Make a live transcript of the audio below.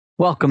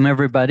Welcome,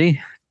 everybody,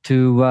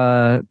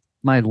 to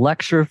my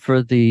lecture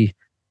for the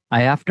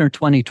IAFNR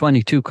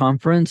 2022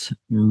 conference.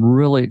 I'm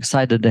really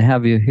excited to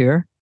have you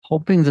here,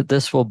 hoping that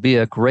this will be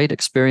a great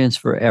experience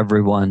for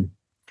everyone.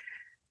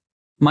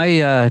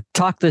 My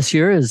talk this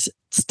year is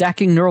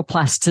Stacking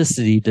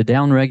Neuroplasticity to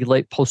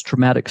Downregulate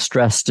Post-Traumatic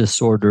Stress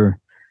Disorder.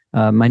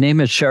 My name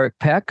is Sherrick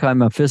Peck.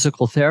 I'm a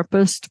physical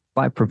therapist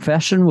by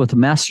profession with a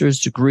master's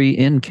degree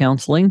in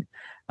counseling.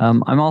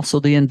 I'm also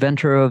the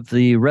inventor of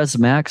the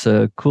Rezzimax,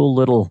 a cool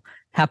little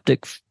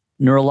haptic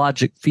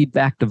neurologic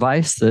feedback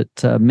device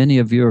that many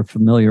of you are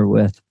familiar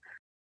with.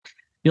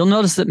 You'll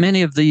notice that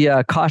many of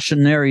the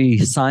cautionary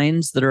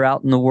signs that are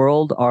out in the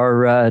world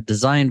are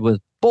designed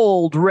with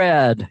bold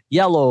red,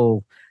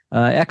 yellow,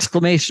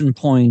 exclamation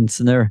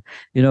points, and they're,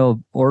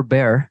 or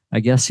bear.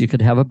 I guess you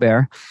could have a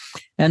bear.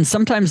 And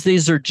sometimes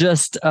these are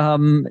just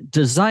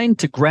designed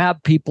to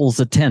grab people's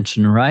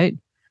attention, right?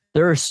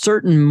 There are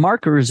certain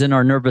markers in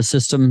our nervous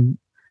system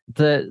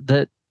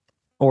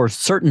or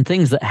certain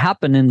things that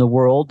happen in the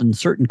world and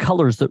certain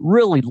colors that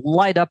really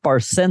light up our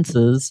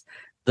senses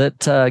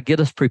that get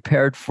us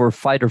prepared for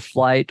fight or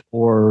flight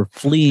or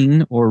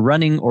fleeing or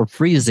running or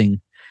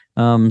freezing.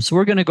 So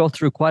we're going to go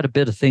through quite a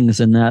bit of things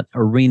in that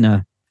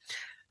arena.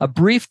 A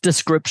brief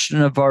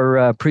description of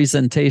our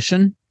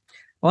presentation.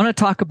 I want to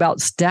talk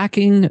about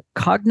stacking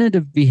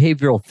cognitive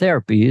behavioral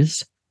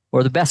therapies,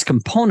 or the best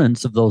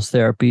components of those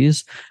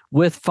therapies,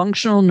 with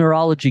functional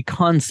neurology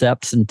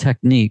concepts and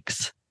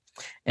techniques,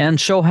 and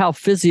show how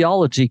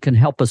physiology can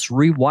help us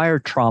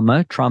rewire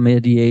trauma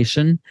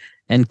ideation,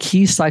 and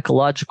key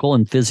psychological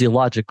and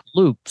physiologic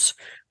loops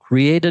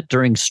created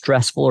during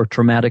stressful or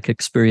traumatic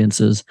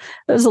experiences.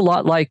 It's a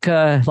lot like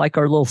our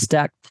little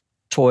stack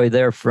toy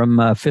there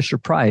from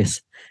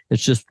Fisher-Price.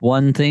 It's just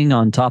one thing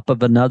on top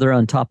of another,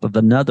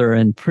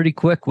 and pretty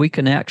quick we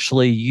can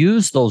actually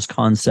use those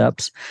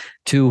concepts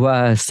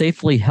to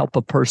safely help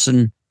a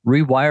person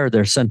rewire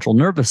their central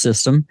nervous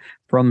system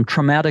from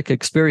traumatic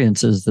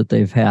experiences that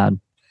they've had.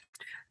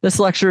 This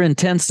lecture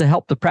intends to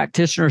help the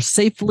practitioner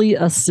safely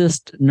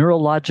assist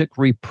neurologic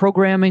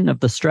reprogramming of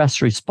the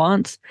stress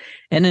response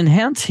and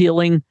enhance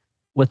healing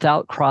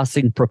without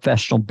crossing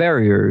professional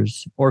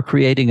barriers or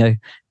creating a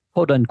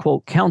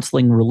quote-unquote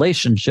counseling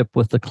relationship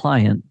with the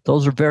client.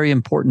 Those are very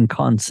important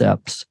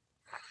concepts.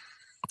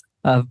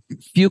 A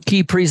few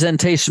key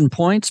presentation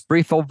points,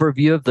 brief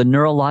overview of the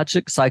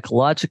neurologic,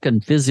 psychologic,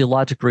 and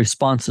physiologic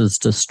responses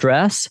to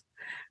stress.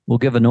 We'll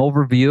give an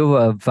overview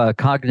of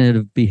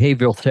cognitive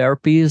behavioral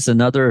therapies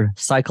and other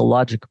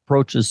psychologic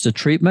approaches to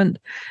treatment,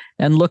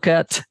 and look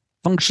at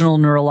functional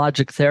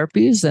neurologic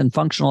therapies and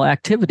functional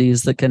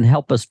activities that can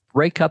help us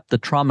break up the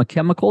trauma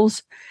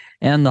chemicals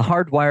and the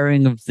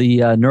hardwiring of the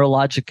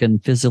neurologic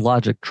and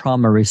physiologic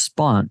trauma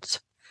response.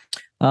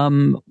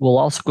 We'll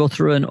also go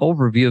through an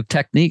overview of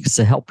techniques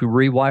to help you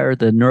rewire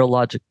the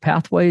neurologic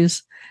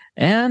pathways,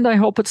 and I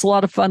hope it's a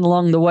lot of fun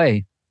along the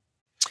way.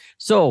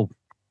 So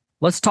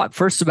let's talk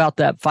first about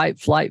that fight,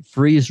 flight,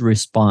 freeze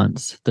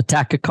response, the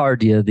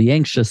tachycardia, the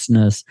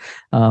anxiousness,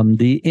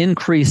 the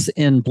increase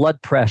in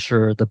blood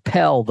pressure, the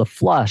pale, the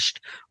flushed,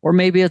 or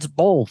maybe it's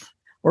both,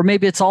 or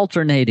maybe it's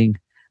alternating,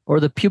 or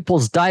the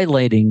pupils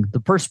dilating, the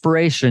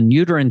perspiration,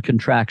 uterine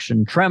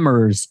contraction,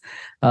 tremors,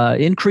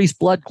 increased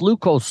blood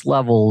glucose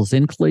levels,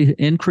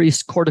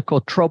 increased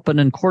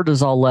corticotropin and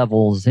cortisol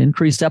levels,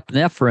 increased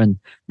epinephrine,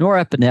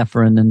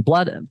 norepinephrine, and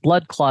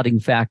blood clotting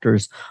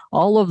factors.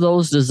 All of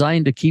those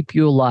designed to keep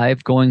you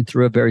alive going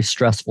through a very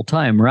stressful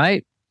time,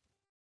 right?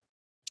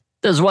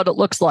 This is what it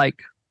looks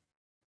like.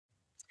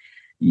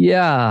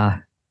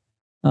 Yeah.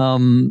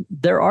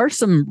 There are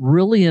some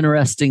really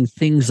interesting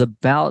things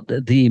about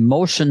the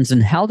emotions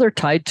and how they're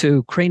tied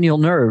to cranial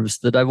nerves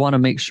that I want to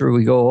make sure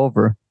we go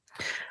over.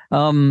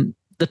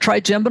 The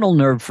trigeminal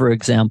nerve, for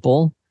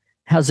example,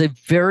 has a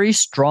very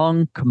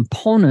strong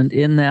component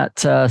in that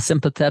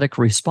sympathetic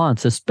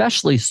response,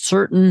 especially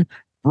certain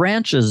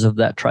branches of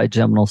that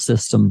trigeminal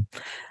system.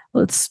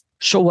 Let's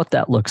show what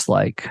that looks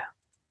like.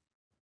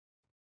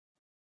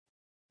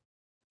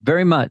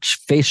 Very much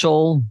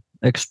facial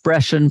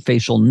expression,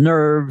 facial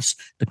nerves,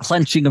 the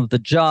clenching of the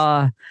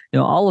jaw,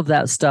 all of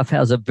that stuff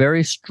has a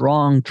very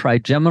strong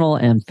trigeminal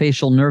and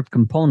facial nerve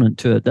component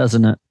to it,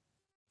 doesn't it?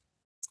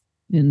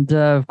 And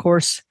of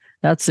course,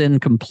 that's in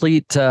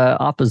complete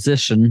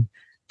opposition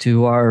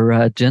to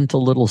our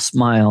gentle little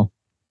smile.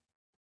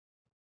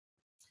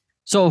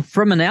 So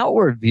from an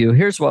outward view,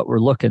 here's what we're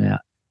looking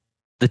at.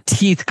 The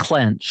teeth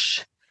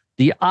clench,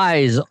 the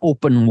eyes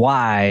open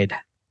wide,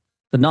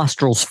 the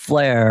nostrils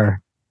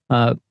flare,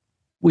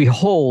 we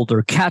hold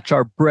or catch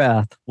our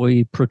breath.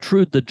 We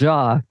protrude the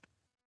jaw.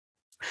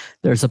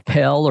 There's a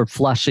pale or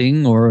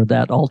flushing or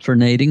that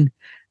alternating.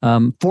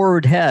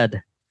 Forward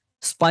head,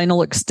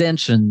 spinal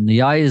extension.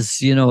 The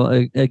eyes,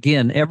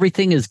 again,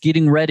 everything is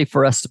getting ready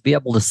for us to be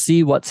able to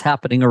see what's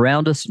happening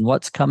around us and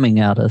what's coming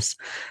at us.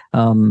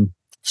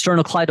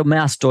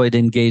 Sternocleidomastoid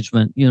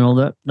engagement,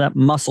 that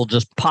muscle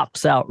just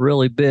pops out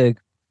really big.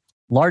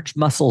 Large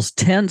muscles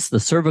tense. The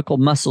cervical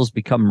muscles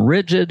become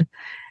rigid.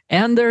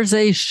 And there's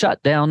a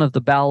shutdown of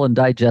the bowel and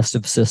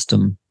digestive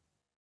system.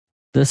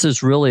 This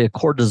is really a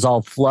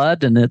cortisol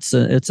flood, and it's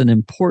an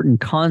important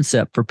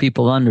concept for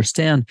people to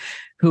understand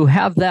who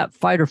have that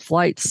fight or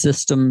flight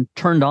system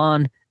turned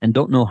on and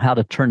don't know how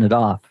to turn it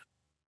off.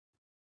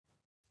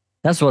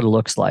 That's what it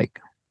looks like.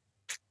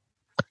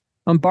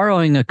 I'm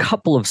borrowing a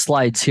couple of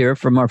slides here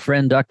from our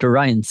friend Dr.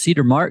 Ryan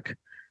Cedermark,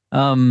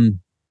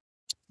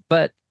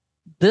 but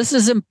this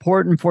is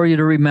important for you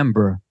to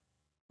remember.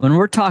 When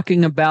we're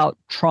talking about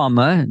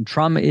trauma and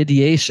trauma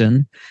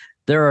ideation,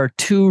 there are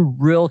two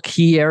real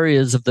key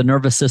areas of the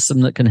nervous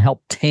system that can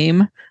help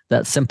tame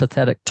that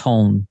sympathetic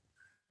tone.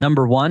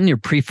 Number one, your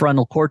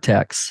prefrontal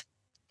cortex.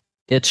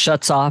 It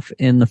shuts off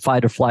in the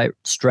fight or flight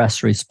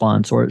stress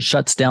response, or it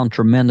shuts down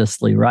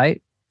tremendously,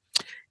 right?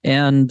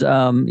 And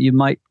you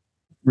might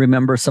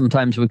remember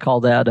sometimes we call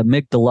that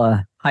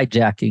amygdala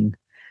hijacking.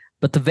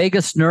 But the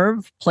vagus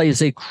nerve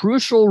plays a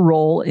crucial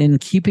role in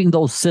keeping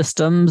those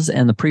systems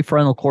and the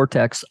prefrontal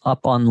cortex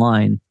up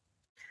online.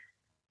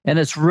 And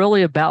it's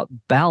really about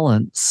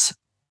balance.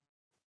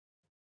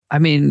 I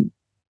mean,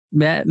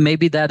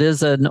 maybe that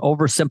is an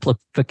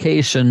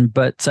oversimplification,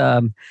 but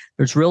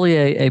there's really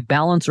a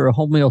balance or a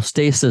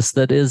homeostasis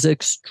that is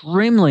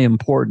extremely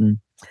important.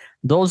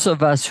 Those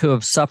of us who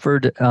have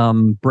suffered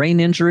brain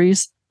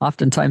injuries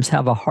oftentimes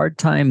have a hard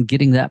time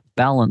getting that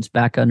balance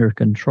back under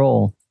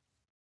control.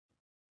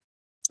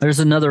 There's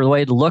another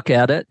way to look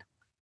at it.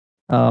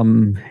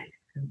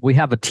 We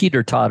have a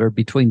teeter-totter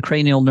between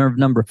cranial nerve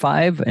number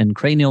 5 and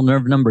cranial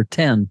nerve number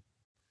 10.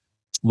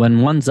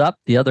 When one's up,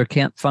 the other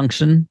can't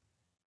function.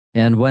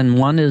 And when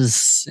one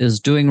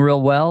is doing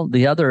real well,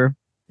 the other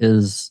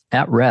is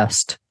at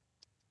rest.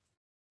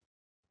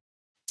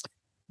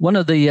 One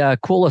of the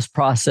coolest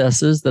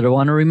processes that I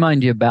want to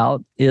remind you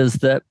about is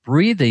that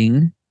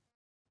breathing,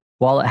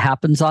 while it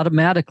happens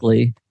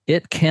automatically,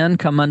 it can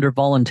come under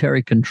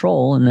voluntary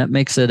control, and that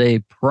makes it a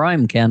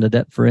prime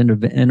candidate for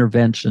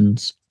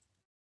interventions.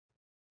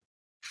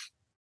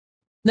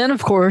 Then,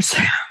 of course,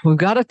 we've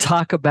got to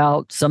talk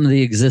about some of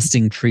the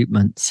existing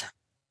treatments.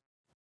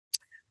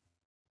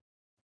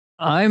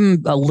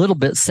 I'm a little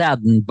bit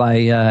saddened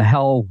by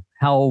how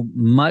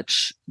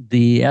much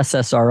the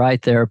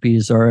SSRI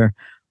therapies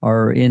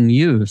are in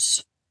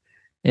use,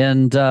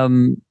 and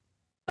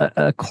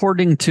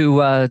according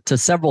to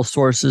several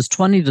sources,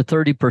 20 to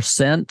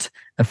 30%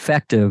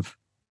 effective.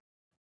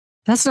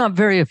 That's not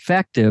very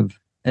effective,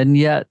 and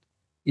yet,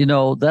 you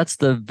know, that's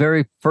the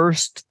very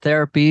first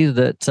therapy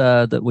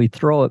that we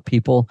throw at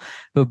people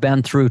who've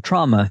been through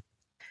trauma.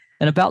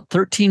 And about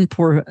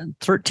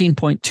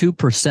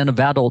 13.2% of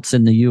adults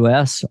in the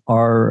U.S.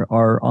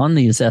 are on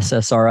these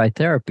SSRI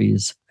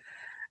therapies.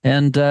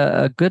 And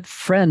a good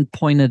friend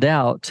pointed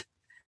out,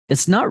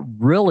 it's not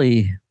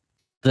really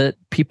that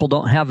people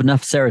don't have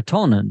enough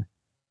serotonin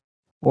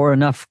or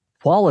enough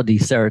quality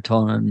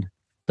serotonin.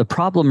 The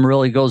problem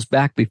really goes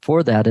back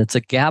before that. It's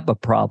a GABA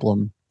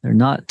problem. They're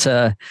not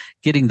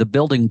getting the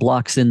building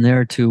blocks in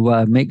there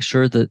to make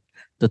sure that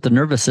the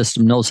nervous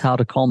system knows how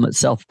to calm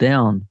itself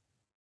down.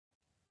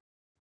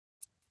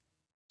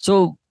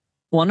 So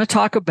I want to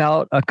talk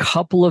about a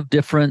couple of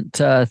different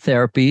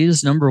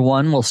therapies. Number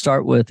one, we'll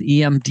start with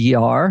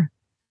EMDR.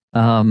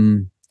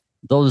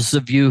 Those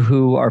of you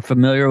who are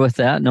familiar with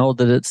that know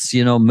that it's,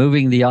 you know,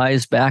 moving the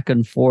eyes back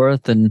and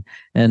forth and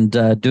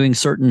doing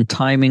certain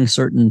timing,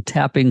 certain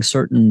tapping,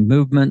 certain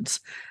movements.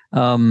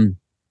 The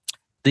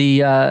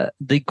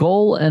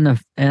goal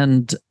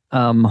and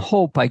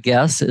hope, I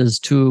guess, is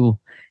to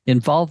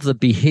involve the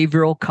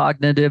behavioral,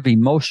 cognitive,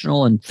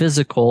 emotional, and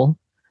physical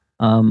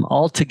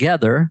all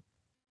together,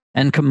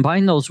 and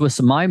combine those with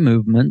some eye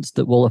movements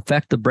that will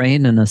affect the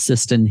brain and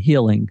assist in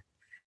healing.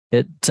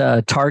 It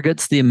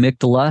targets the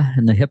amygdala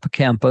and the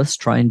hippocampus,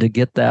 trying to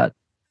get that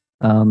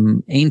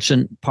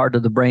ancient part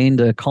of the brain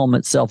to calm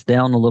itself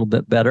down a little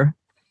bit better.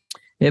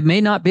 It may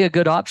not be a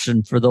good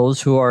option for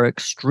those who are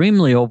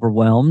extremely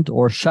overwhelmed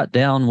or shut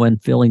down when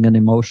feeling an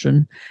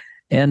emotion.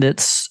 And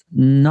it's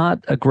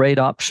not a great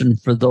option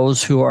for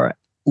those who are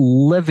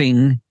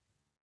living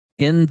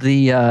in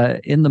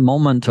the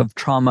moment of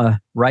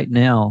trauma right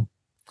now.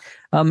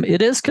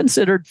 It is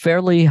considered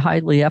fairly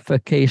highly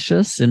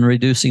efficacious in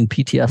reducing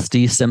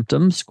PTSD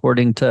symptoms,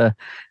 according to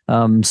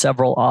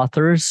several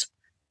authors.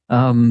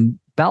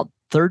 About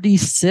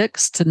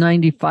 36 to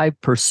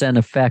 95%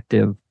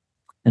 effective,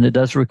 and it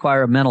does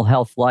require a mental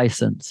health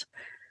license.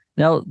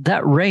 Now,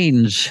 that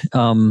range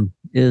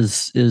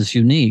is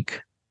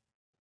unique.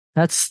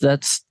 It's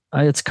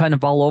kind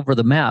of all over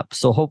the map.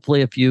 So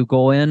hopefully, if you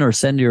go in or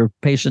send your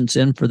patients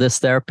in for this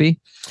therapy,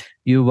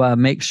 you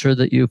make sure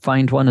that you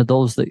find one of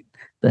those that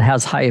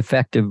has high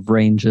effective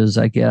ranges,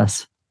 I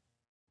guess.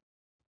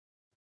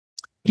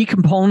 Key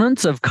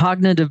components of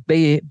cognitive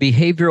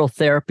behavioral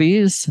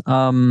therapies,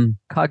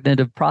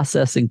 cognitive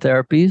processing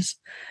therapies.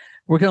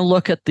 We're going to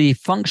look at the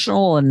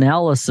functional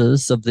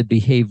analysis of the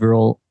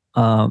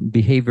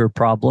behavior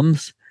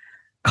problems,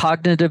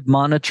 cognitive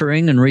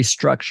monitoring and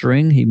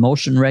restructuring,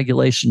 emotion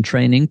regulation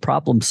training,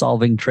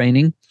 problem-solving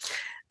training.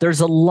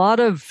 There's a lot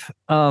of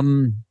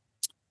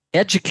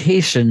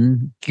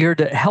education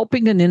geared at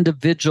helping an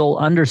individual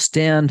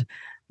understand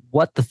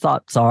what the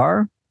thoughts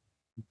are,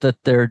 that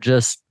they're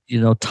just,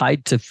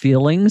 tied to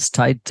feelings,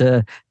 tied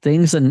to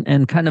things,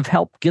 and kind of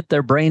help get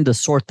their brain to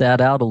sort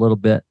that out a little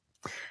bit.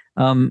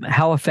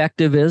 How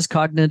effective is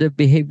cognitive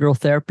behavioral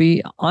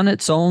therapy? On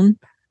its own,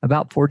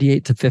 about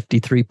 48 to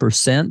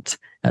 53%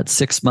 at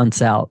 6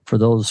 months out for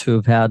those who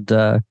have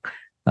had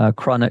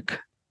chronic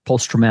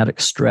post-traumatic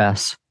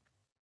stress.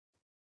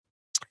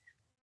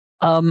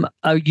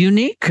 A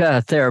unique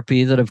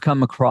therapy that I've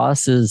come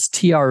across is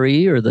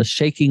TRE, or the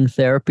shaking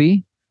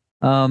therapy.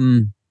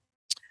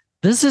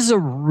 This is a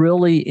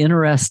really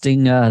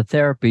interesting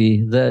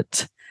therapy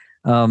that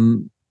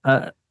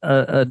a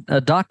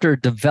doctor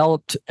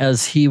developed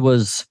as he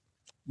was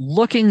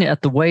looking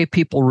at the way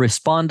people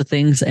respond to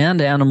things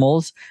and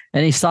animals,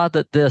 and he saw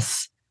that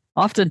this,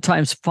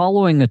 oftentimes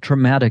following a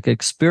traumatic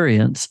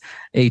experience,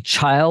 a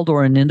child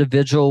or an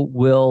individual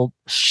will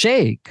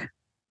shake.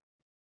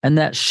 And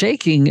that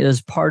shaking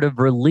is part of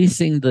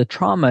releasing the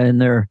trauma in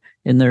their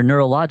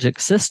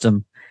neurologic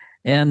system.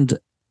 And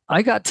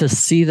I got to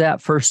see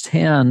that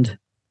firsthand.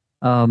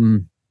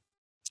 Probably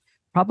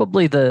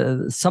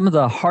some of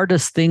the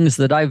hardest things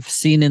that I've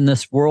seen in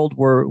this world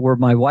were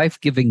my wife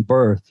giving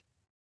birth.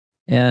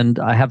 And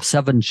I have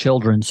 7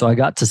 children, so I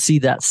got to see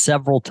that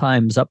several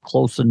times up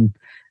close and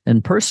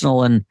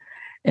personal.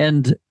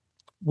 And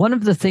one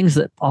of the things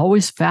that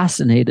always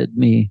fascinated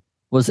me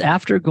was,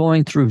 after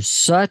going through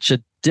such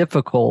a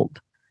difficult,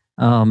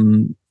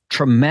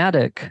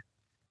 traumatic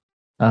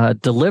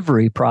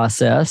delivery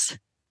process,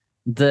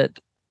 that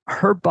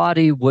her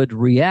body would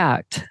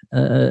react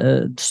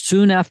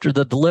soon after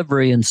the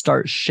delivery and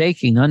start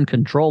shaking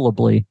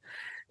uncontrollably.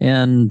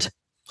 And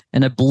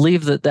I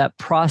believe that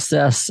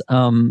process,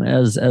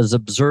 as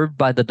observed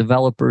by the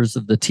developers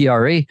of the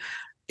TRE,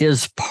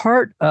 is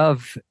part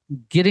of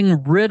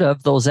getting rid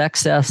of those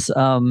excess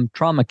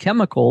trauma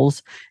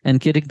chemicals and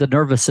getting the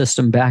nervous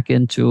system back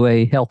into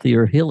a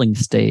healthier healing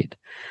state.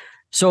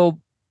 So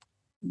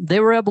they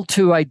were able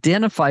to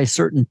identify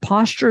certain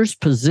postures,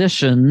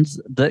 positions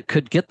that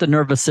could get the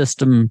nervous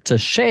system to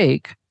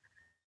shake,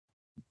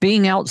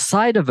 being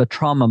outside of a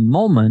trauma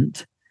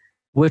moment,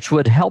 which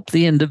would help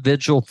the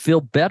individual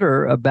feel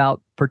better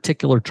about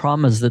particular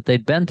traumas that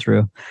they'd been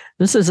through.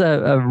 This is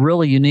a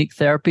really unique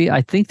therapy.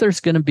 I think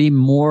there's going to be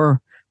more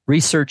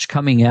research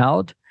coming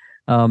out.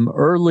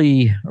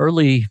 Early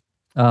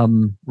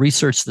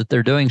research that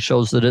they're doing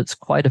shows that it's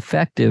quite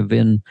effective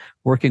in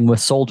working with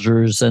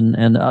soldiers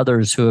and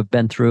others who have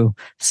been through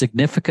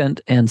significant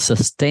and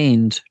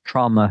sustained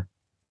trauma.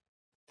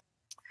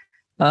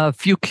 A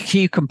few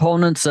key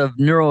components of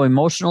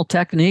neuroemotional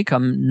technique.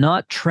 I'm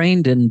not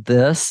trained in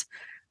this,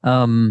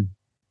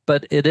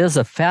 but it is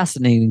a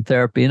fascinating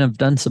therapy, and I've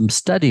done some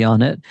study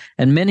on it.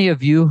 And many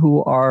of you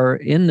who are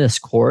in this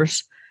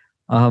course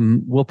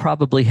will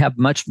probably have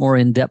much more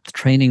in-depth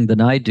training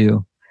than I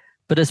do.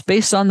 But it's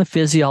based on the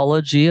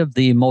physiology of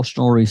the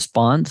emotional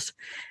response,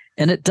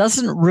 and it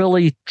doesn't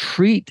really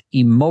treat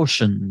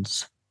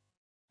emotions.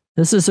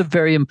 This is a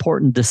very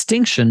important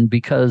distinction,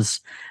 because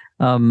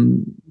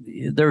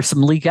there are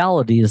some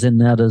legalities in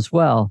that as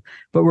well.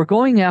 But we're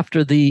going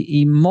after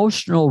the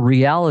emotional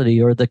reality,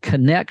 or the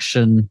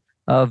connection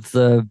of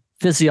the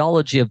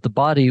physiology of the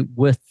body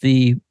with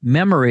the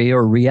memory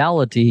or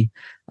reality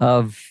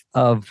of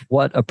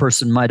what a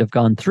person might have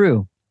gone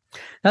through.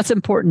 That's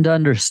important to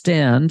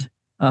understand.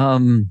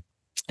 And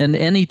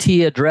NET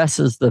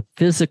addresses the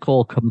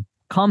physical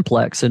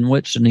complex in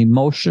which an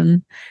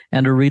emotion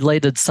and a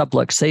related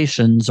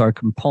subluxations are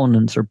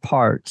components or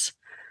parts.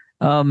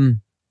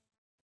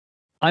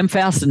 I'm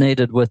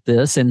fascinated with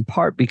this, in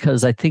part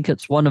because I think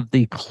it's one of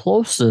the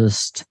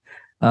closest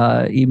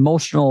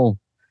emotional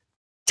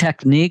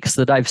techniques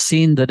that I've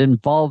seen that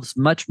involves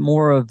much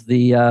more of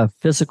the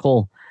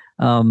physical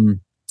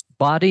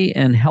body,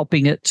 and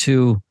helping it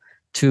to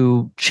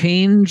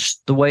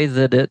change the way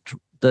that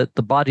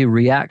the body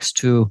reacts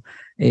to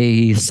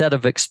a set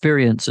of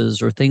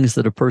experiences or things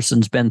that a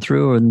person's been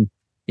through, and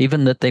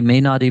even that they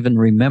may not even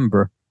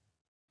remember.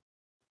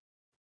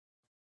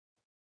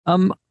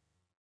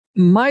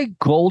 My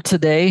goal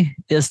today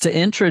is to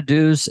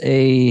introduce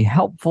a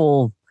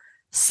helpful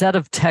set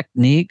of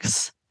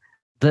techniques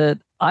that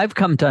I've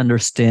come to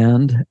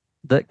understand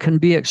that can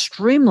be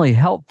extremely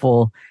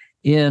helpful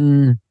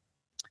in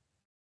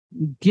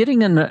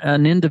getting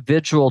an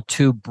individual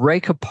to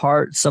break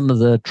apart some of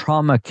the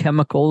trauma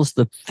chemicals,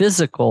 the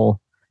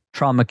physical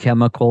trauma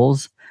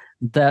chemicals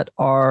that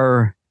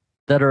are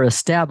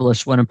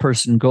established when a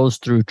person goes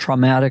through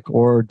traumatic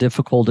or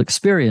difficult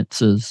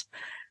experiences.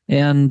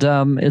 And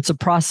it's a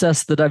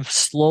process that I've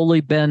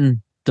slowly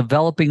been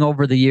developing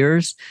over the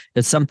years.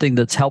 It's something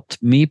that's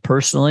helped me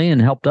personally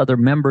and helped other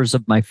members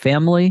of my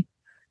family.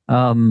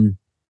 I'll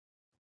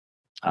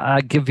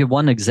give you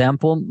one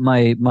example.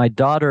 My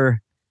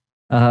daughter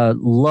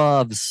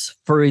loves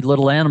furry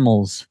little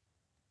animals,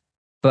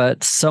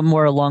 but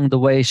somewhere along the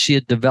way, she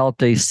had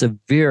developed a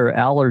severe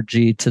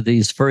allergy to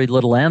these furry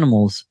little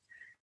animals.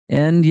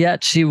 And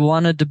yet she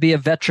wanted to be a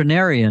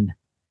veterinarian.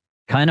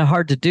 Kind of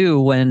hard to do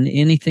when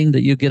anything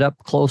that you get up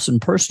close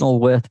and personal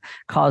with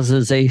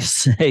causes a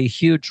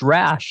huge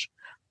rash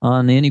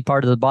on any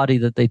part of the body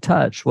that they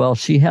touch. Well,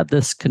 she had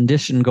this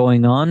condition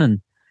going on,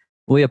 and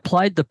we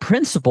applied the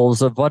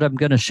principles of what I'm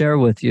going to share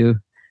with you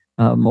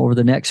over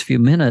the next few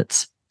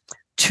minutes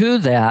to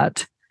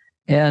that.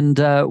 And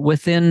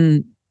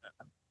within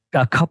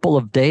a couple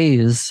of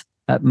days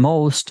at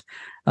most,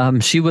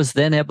 she was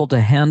then able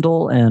to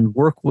handle and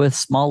work with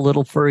small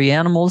little furry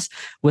animals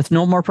with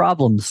no more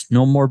problems,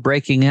 no more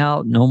breaking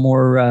out, no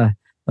more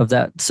of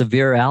that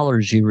severe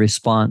allergy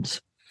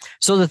response.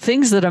 So the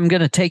things that I'm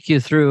going to take you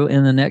through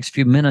in the next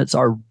few minutes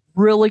are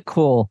really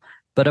cool,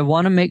 but I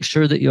want to make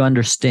sure that you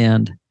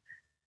understand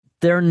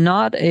they're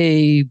not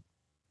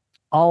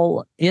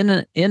all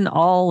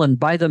and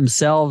by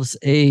themselves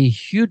a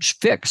huge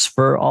fix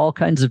for all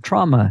kinds of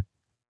trauma.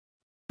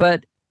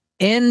 But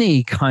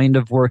any kind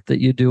of work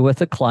that you do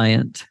with a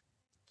client,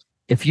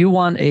 if you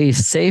want a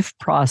safe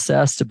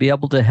process to be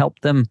able to help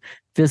them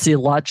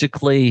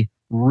physiologically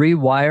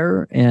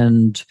rewire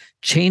and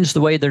change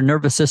the way their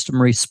nervous system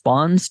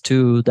responds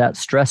to that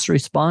stress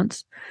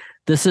response,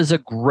 this is a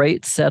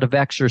great set of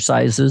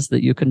exercises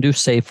that you can do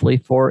safely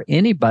for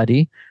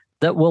anybody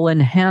that will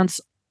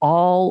enhance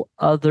all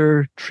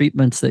other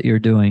treatments that you're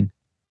doing.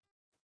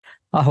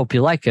 I hope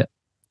you like it.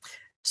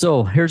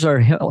 So here's our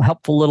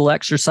helpful little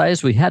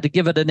exercise. We had to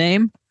give it a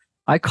name.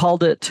 I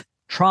called it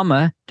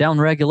trauma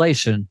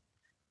downregulation.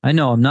 I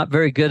know I'm not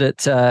very good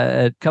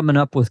at coming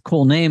up with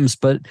cool names,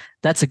 but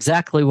that's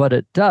exactly what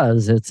it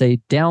does. It's a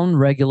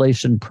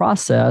downregulation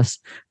process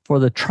for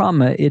the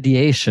trauma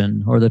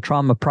ideation or the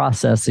trauma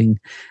processing.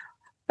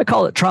 I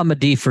call it trauma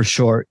D for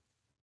short.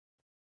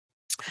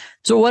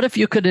 So what if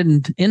you could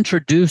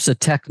introduce a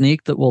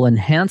technique that will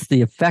enhance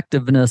the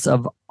effectiveness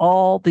of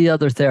all the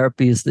other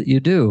therapies that you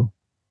do?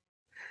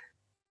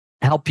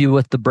 Help you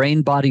with the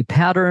brain-body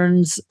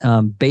patterns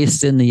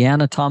based in the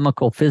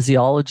anatomical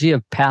physiology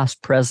of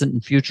past, present,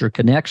 and future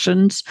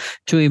connections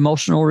to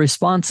emotional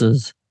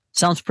responses.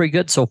 Sounds pretty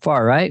good so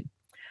far, right?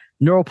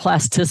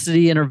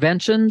 Neuroplasticity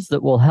interventions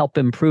that will help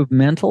improve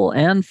mental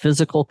and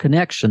physical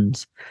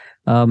connections.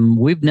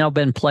 We've now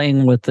been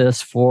playing with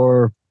this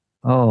for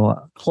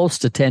close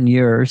to 10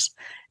 years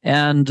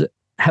and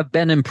have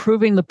been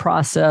improving the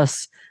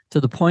process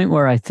to the point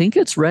where I think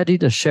it's ready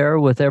to share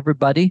with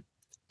everybody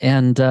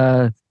and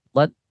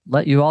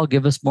let you all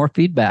give us more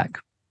feedback.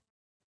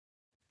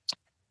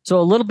 So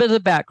a little bit of the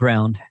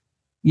background.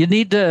 You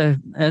need to,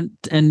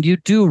 and you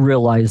do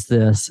realize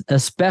this,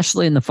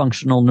 especially in the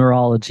functional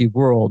neurology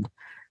world,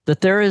 that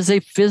there is a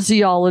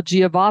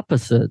physiology of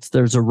opposites.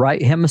 There's a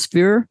right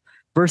hemisphere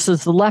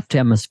versus the left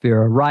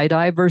hemisphere, a right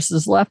eye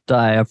versus left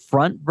eye, a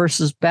front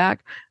versus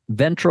back,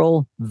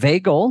 ventral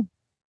vagal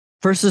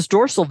versus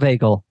dorsal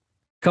vagal.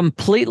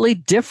 Completely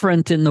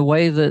different in the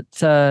way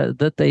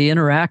that they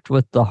interact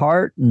with the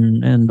heart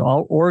and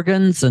all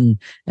organs and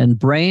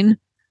brain,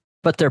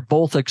 but they're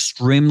both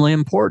extremely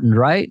important,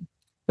 right?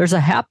 There's a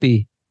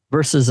happy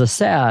versus a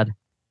sad.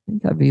 I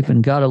think I've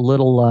even got a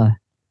little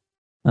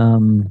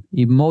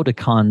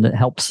emoticon that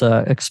helps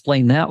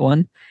explain that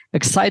one.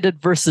 Excited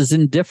versus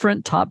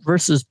indifferent, top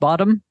versus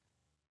bottom.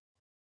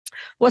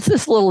 What's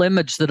this little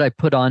image that I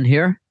put on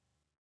here?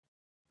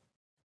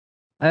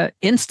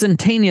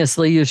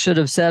 Instantaneously, you should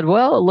have said,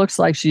 well, it looks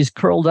like she's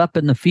curled up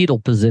in the fetal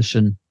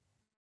position.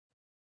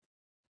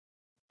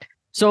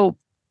 So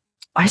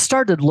I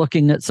started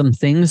looking at some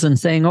things and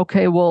saying,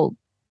 okay, well,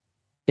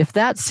 if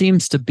that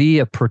seems to be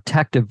a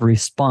protective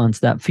response,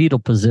 that fetal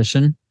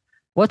position,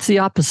 what's the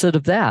opposite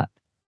of that?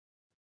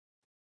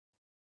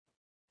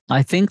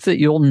 I think that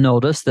you'll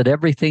notice that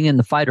everything in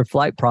the fight or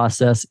flight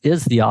process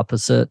is the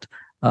opposite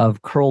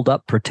of curled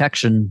up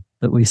protection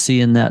that we see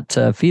in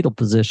that fetal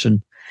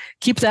position.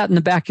 Keep that in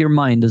the back of your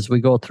mind as we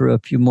go through a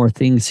few more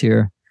things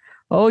here.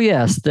 Oh,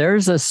 yes,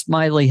 there's a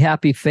smiley,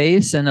 happy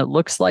face, and it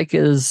looks like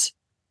his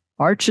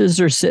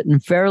arches are sitting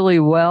fairly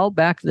well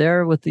back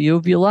there with the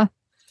uvula.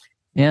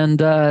 And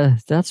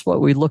that's what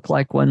we look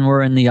like when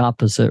we're in the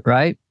opposite,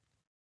 right?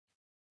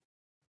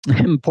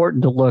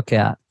 Important to look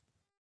at.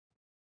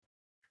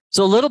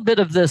 So a little bit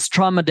of this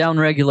trauma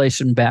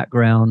downregulation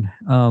background.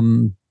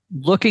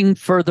 Looking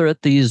further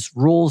at these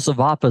rules of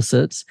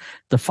opposites,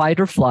 the fight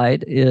or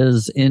flight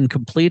is in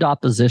complete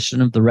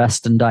opposition of the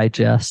rest and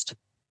digest.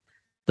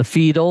 The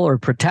fetal or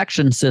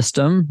protection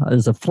system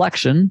is a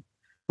flexion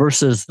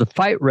versus the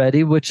fight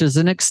ready, which is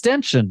an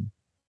extension.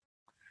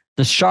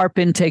 The sharp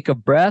intake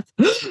of breath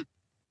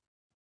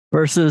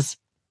versus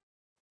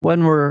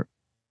when we're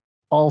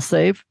all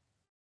safe.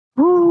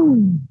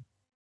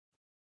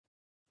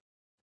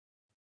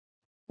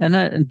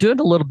 And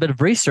doing a little bit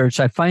of research,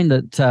 I find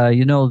that,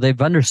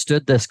 they've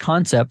understood this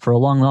concept for a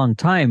long, long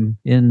time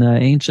in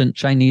ancient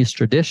Chinese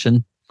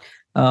tradition.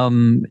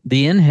 The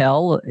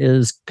inhale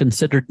is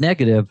considered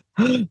negative.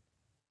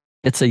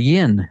 It's a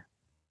yin.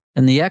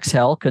 And the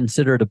exhale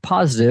considered a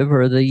positive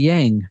or the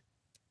yang.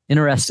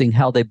 Interesting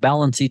how they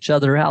balance each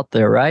other out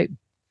there, right?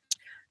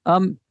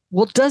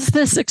 Well, does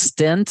this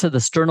extend to the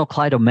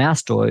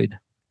sternocleidomastoid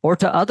or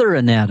to other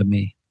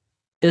anatomy?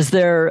 Is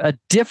there a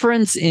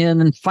difference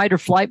in fight or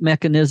flight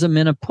mechanism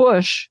in a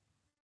push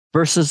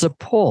versus a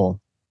pull?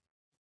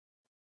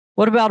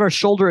 What about our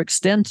shoulder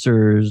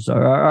extensors,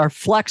 our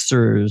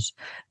flexors?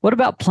 What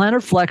about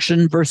plantar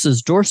flexion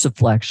versus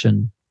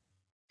dorsiflexion?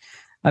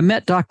 I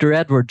met Dr.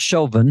 Edward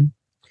Chauvin,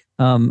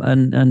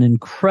 an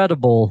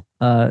incredible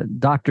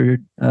doctor,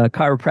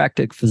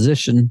 chiropractic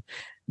physician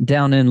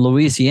down in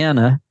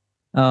Louisiana,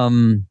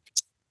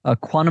 a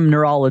quantum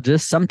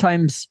neurologist.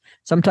 Sometimes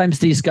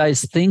these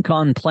guys think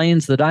on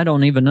planes that I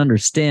don't even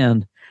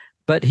understand.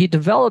 But he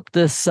developed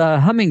this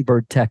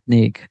hummingbird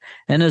technique.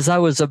 And as I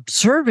was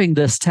observing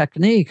this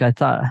technique, I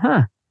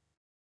thought,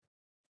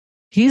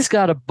 he's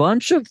got a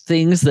bunch of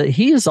things that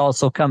he has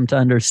also come to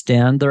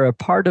understand. They're a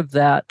part of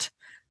that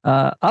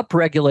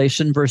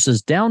upregulation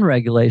versus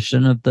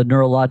downregulation of the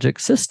neurologic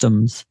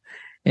systems.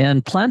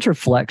 And plantar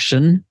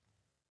flexion,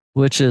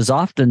 which is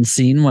often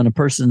seen when a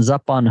person's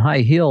up on high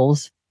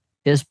heels,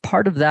 is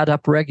part of that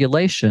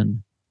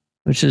upregulation,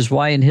 which is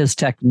why in his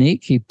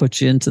technique, he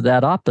puts you into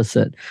that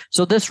opposite.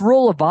 So this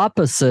rule of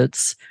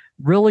opposites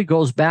really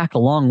goes back a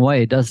long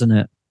way, doesn't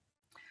it?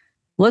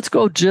 Let's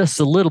go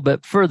just a little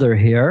bit further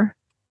here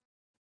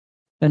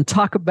and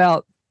talk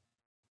about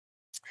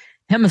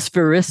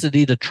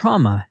hemisphericity to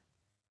trauma.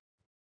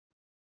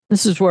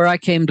 This is where I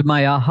came to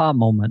my aha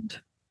moment.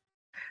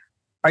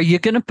 Are you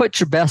going to put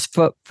your best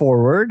foot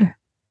forward?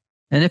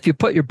 And if you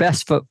put your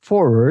best foot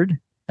forward,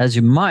 as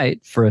you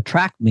might for a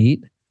track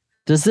meet,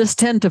 does this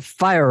tend to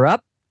fire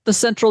up the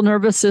central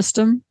nervous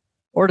system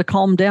or to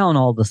calm down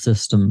all the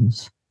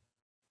systems?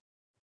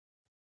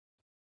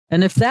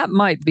 And if that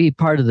might be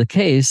part of the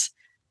case,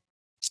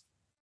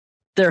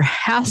 there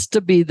has to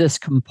be this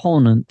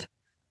component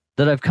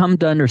that I've come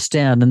to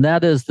understand, and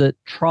that is that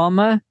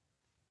trauma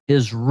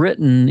is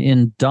written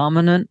in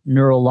dominant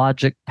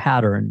neurologic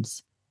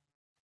patterns.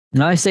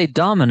 And I say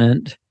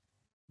dominant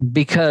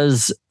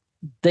because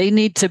they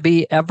need to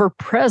be ever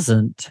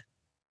present.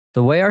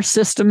 The way our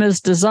system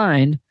is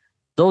designed,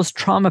 those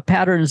trauma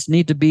patterns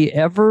need to be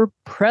ever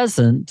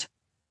present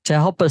to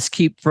help us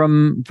keep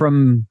from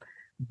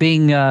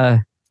being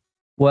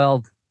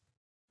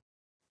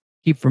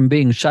keep from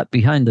being shut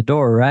behind the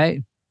door,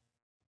 right?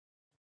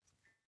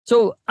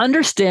 So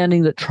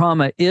understanding that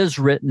trauma is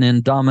written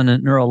in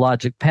dominant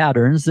neurologic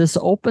patterns, this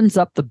opens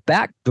up the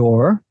back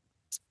door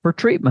for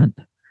treatment.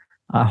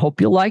 I hope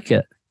you like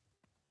it.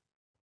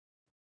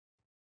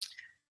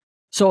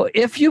 So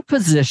if you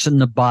position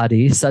the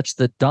body such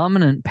that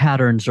dominant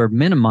patterns are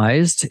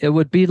minimized, it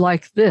would be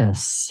like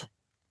this.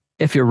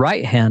 If you're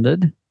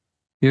right-handed,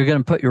 you're going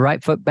to put your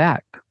right foot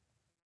back.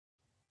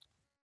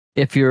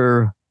 If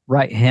you're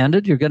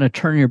right-handed, you're going to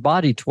turn your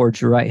body towards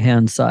your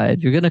right-hand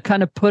side. You're going to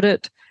kind of put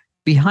it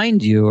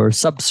behind you or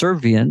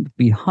subservient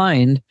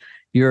behind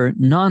your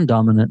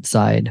non-dominant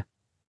side.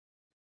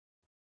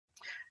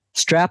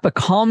 Strap a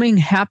calming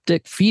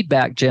haptic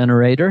feedback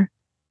generator.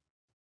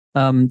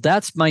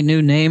 That's my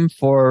new name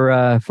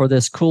for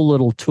this cool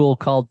little tool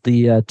called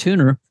the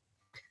tuner.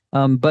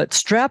 But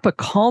strap a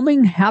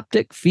calming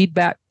haptic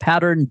feedback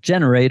pattern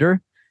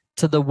generator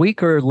to the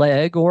weaker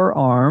leg or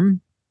arm.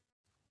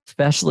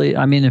 Especially,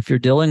 if you're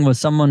dealing with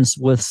someone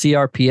with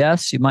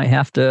CRPS, you might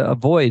have to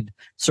avoid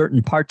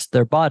certain parts of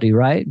their body,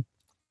 right?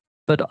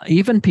 But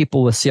even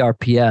people with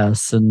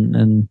CRPS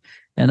and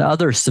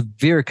other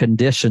severe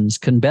conditions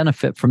can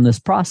benefit from this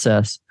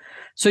process.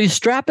 So you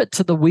strap it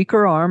to the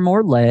weaker arm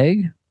or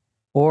leg,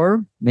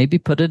 or maybe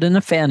put it in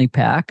a fanny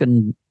pack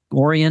and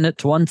orient it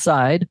to one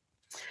side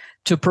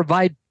to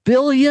provide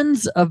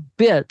billions of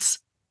bits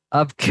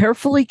of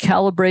carefully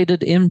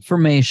calibrated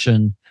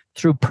information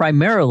through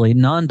primarily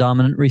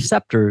non-dominant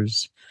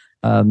receptors.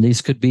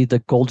 These could be the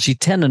Golgi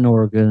tendon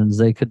organs.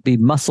 They could be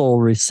muscle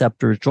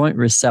receptors, joint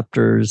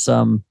receptors.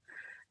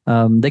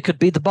 They could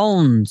be the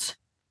bones.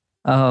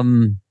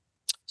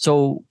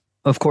 So,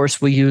 of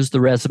course, we use the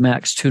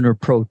Rezzimax Tuner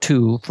Pro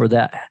 2 for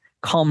that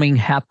calming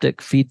haptic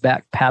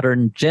feedback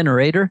pattern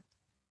generator.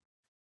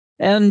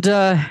 And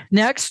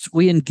next,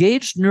 we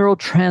engage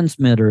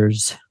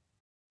neurotransmitters.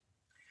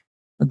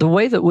 The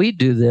way that we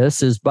do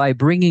this is by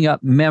bringing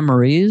up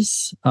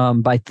memories,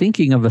 by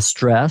thinking of a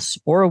stress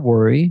or a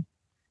worry,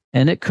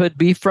 and it could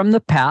be from the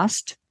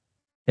past,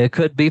 it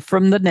could be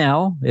from the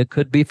now, it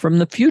could be from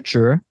the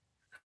future.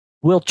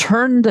 We'll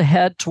turn the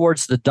head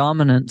towards the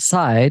dominant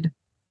side,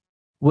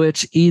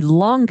 which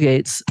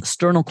elongates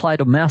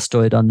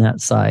sternocleidomastoid on that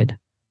side.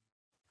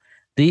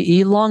 The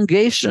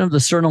elongation of the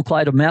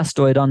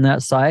sternocleidomastoid on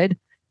that side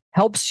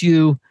helps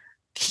you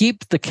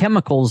keep the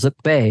chemicals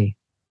at bay.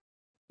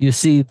 You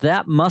see,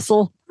 that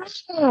muscle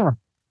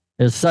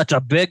is such a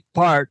big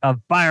part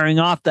of firing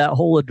off that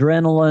whole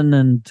adrenaline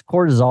and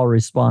cortisol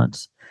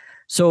response.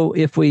 So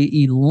if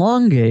we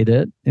elongate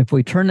it, if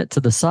we turn it to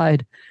the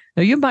side,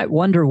 now you might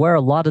wonder where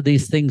a lot of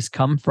these things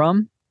come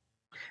from.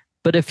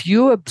 But if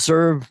you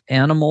observe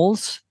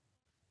animals,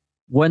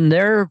 when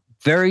they're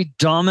very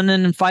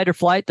dominant in fight or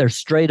flight, they're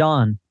straight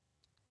on.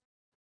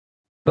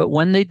 But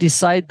when they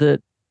decide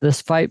that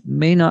this fight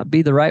may not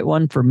be the right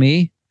one for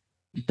me,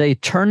 they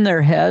turn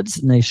their heads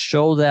and they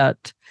show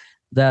that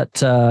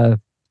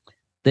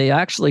they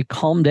actually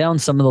calm down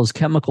some of those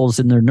chemicals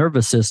in their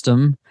nervous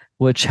system,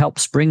 which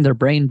helps bring their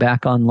brain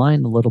back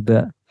online a little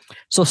bit.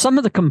 So some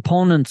of the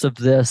components of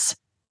this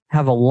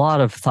have a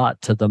lot of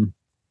thought to them.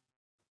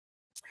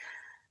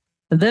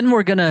 And then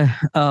we're going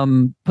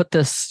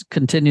to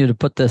continue to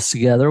put this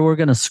together. We're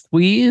going to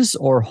squeeze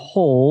or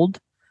hold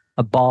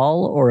a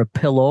ball or a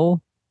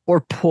pillow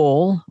or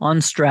pull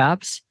on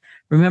straps.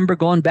 Remember,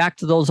 going back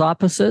to those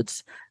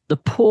opposites, the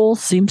pull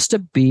seems to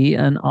be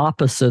an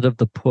opposite of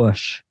the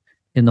push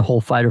in the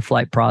whole fight or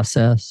flight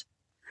process.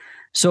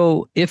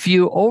 So if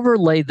you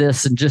overlay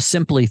this and just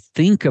simply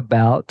think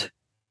about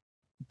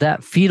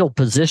that fetal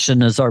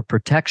position as our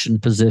protection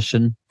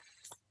position,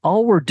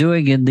 all we're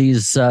doing in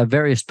these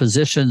various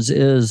positions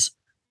is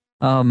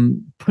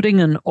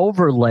putting an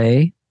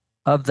overlay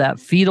of that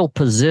fetal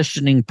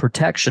positioning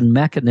protection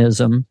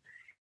mechanism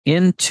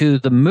into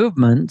the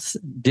movements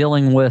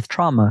dealing with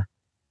trauma.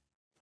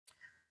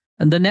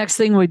 And the next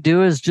thing we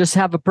do is just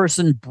have a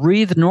person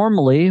breathe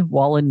normally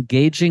while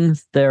engaging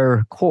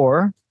their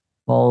core,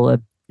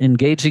 while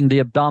engaging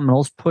the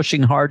abdominals,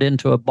 pushing hard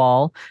into a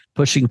ball,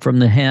 pushing from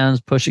the hands,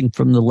 pushing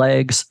from the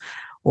legs,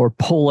 or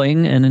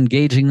pulling and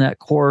engaging that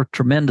core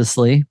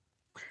tremendously.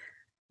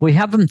 We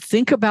have them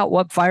think about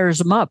what fires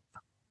them up.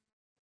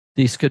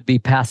 These could be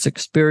past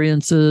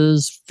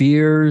experiences,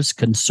 fears,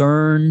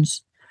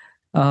 concerns.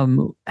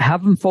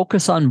 Have them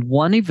focus on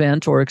one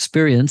event or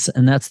experience,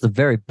 and that's the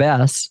very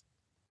best.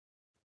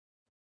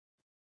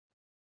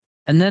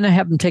 And then I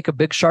have them take a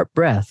big, sharp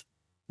breath.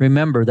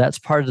 Remember, that's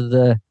part of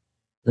the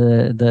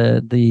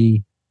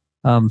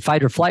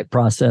fight or flight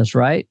process,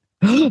 right?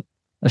 A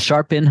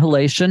sharp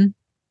inhalation.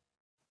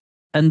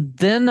 And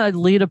then I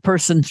lead a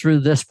person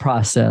through this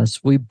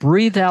process. We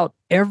breathe out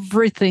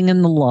everything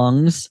in the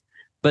lungs,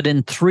 but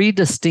in 3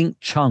 distinct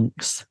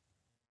chunks.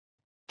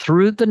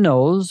 Through the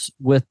nose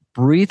with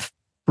brief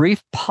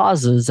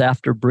pauses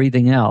after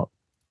breathing out.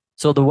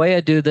 So the way I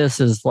do this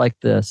is like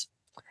this.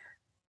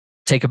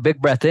 Take a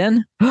big breath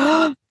in,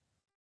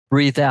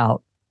 breathe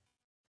out.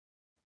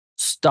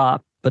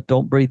 Stop, but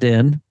don't breathe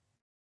in.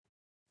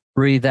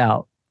 Breathe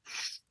out.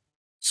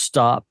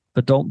 Stop,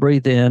 but don't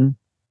breathe in.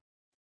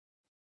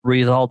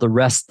 Breathe all the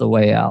rest of the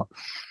way out.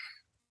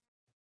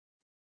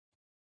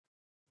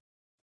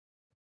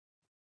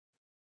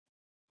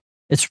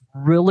 It's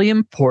really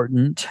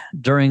important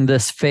during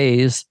this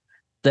phase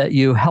that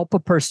you help a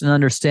person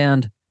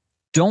understand,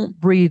 don't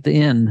breathe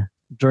in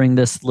during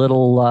this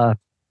little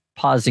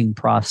pausing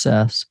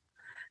process.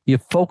 You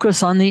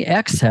focus on the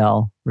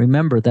exhale.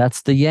 Remember,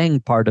 that's the yang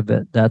part of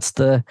it. That's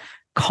the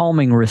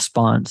calming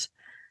response.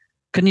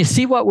 Can you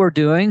see what we're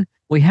doing?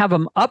 We have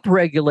them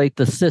upregulate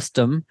the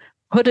system,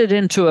 put it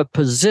into a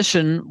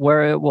position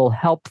where it will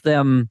help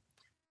them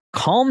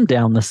calm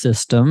down the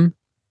system,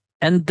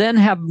 and then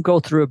have them go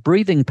through a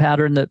breathing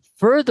pattern that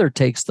further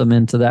takes them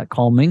into that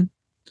calming.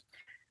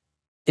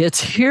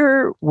 It's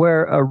here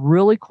where a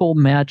really cool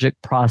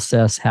magic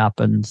process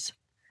happens.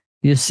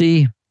 You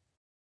see,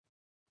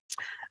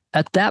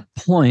 at that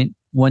point,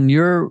 when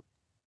you're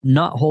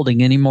not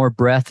holding any more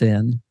breath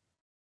in,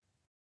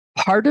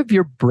 part of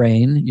your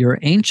brain, your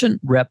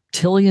ancient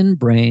reptilian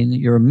brain,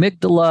 your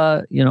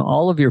amygdala,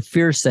 all of your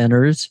fear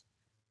centers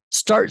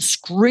start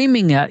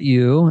screaming at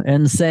you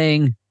and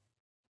saying,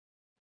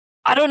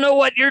 I don't know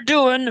what you're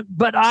doing,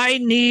 but I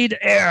need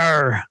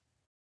air.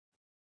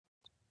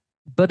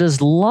 But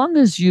as long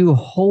as you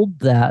hold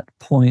that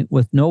point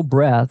with no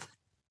breath,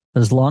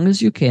 as long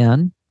as you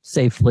can,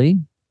 safely,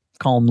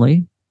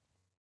 calmly,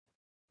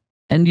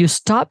 and you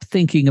stop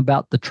thinking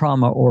about the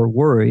trauma or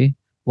worry,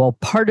 while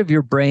part of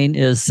your brain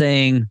is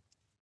saying,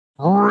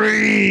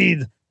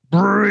 breathe,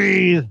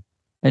 breathe.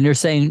 And you're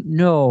saying,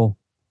 no,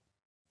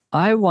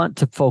 I want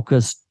to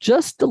focus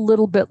just a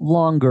little bit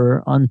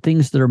longer on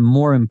things that are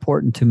more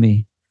important to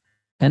me.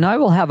 And I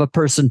will have a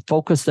person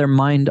focus their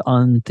mind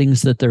on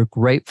things that they're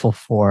grateful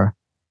for.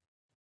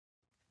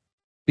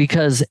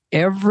 Because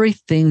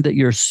everything that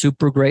you're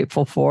super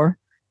grateful for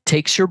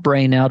takes your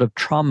brain out of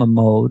trauma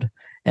mode.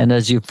 And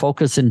as you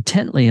focus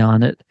intently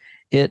on it,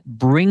 it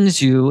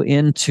brings you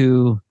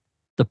into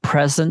the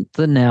present,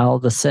 the now,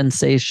 the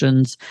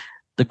sensations,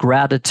 the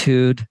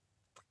gratitude,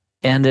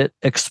 and it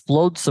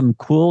explodes some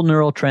cool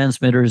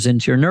neurotransmitters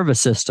into your nervous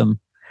system.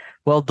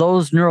 Well,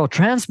 those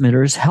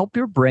neurotransmitters help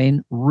your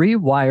brain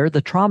rewire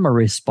the trauma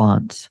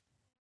response.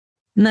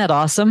 Isn't that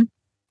awesome?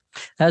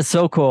 That's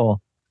so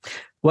cool.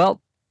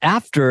 Well,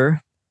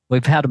 after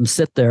we've had them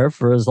sit there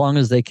for as long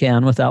as they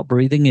can without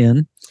breathing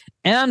in,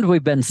 and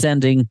we've been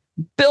sending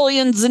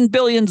billions and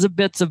billions of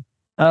bits of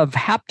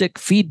haptic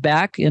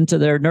feedback into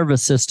their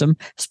nervous system,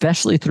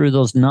 especially through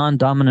those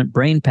non-dominant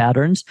brain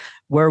patterns,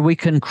 where we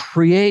can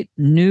create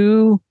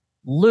new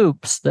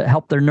loops that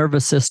help their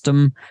nervous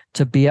system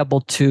to be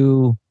able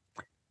to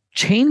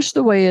change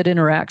the way it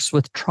interacts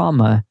with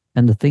trauma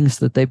and the things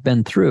that they've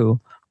been through,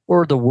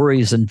 or the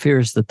worries and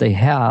fears that they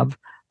have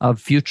of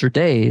future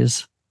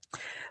days.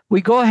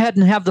 We go ahead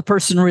and have the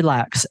person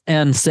relax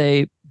and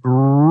say,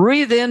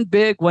 breathe in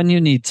big when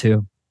you need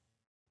to.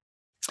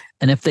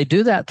 And if they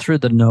do that through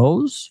the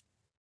nose,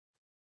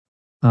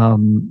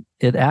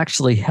 it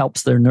actually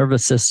helps their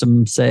nervous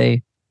system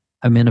say,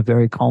 I'm in a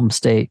very calm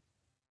state.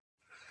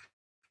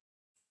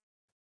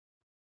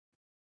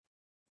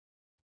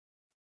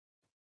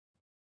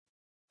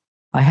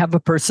 I have a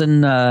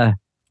person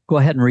go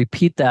ahead and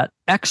repeat that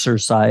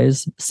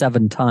exercise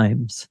 7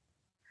 times.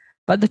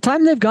 By the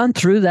time they've gone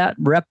through that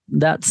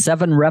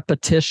 7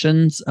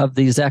 repetitions of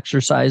these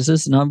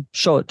exercises, and I'll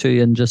show it to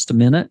you in just a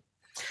minute,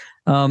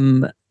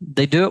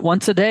 they do it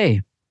once a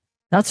day.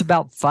 That's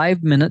about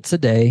 5 minutes a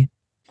day.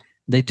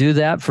 They do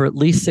that for at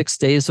least 6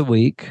 days a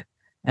week,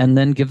 and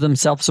then give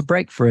themselves a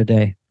break for a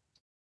day.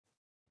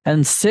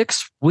 And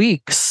 6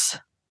 weeks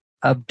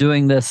of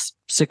doing this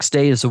 6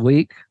 days a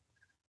week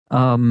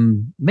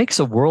makes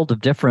a world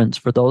of difference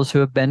for those who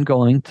have been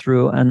going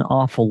through an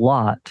awful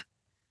lot.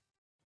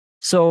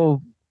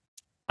 So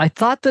I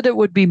thought that it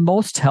would be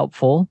most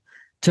helpful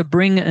to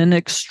bring an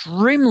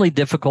extremely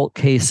difficult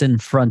case in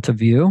front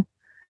of you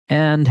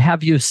and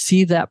have you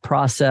see that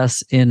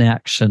process in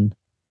action.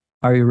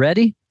 Are you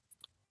ready?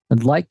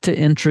 I'd like to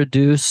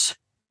introduce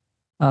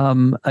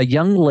a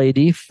young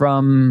lady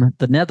from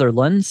the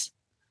Netherlands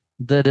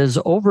that is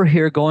over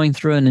here going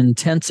through an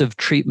intensive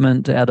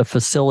treatment at a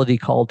facility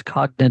called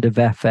Cognitive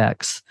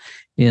FX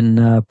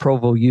in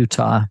Provo,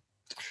 Utah.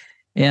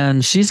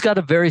 And she's got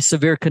a very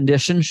severe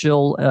condition.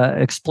 She'll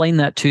explain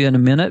that to you in a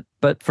minute.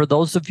 But for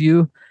those of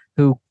you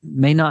who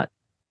may not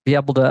be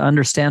able to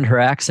understand her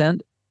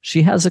accent,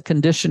 she has a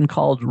condition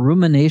called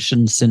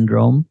rumination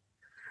syndrome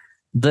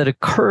that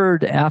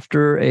occurred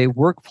after a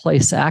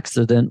workplace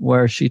accident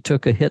where she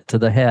took a hit to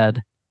the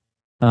head.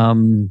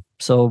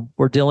 So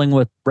we're dealing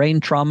with brain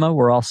trauma.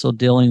 We're also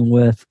dealing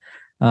with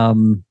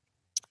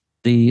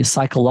the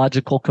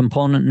psychological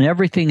component and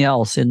everything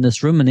else in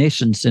this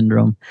rumination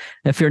syndrome.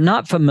 If you're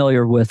not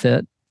familiar with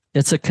it,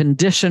 it's a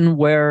condition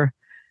where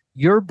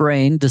your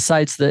brain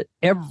decides that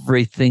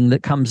everything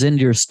that comes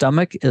into your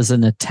stomach is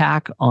an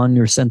attack on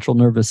your central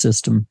nervous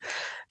system.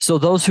 So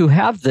those who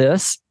have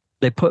this,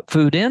 they put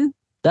food in,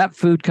 that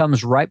food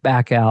comes right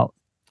back out.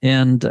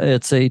 And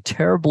it's a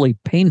terribly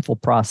painful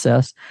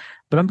process.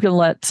 But I'm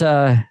going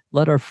to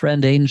let our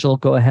friend Angel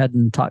go ahead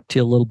and talk to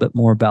you a little bit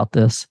more about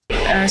this.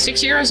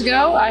 6 years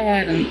ago, I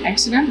had an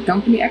accident, a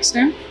company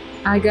accident.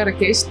 I got a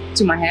case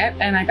to my head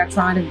and I got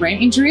traumatic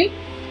brain injury.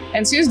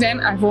 And since then,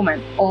 I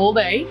vomit all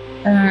day.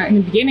 In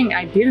the beginning,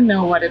 I didn't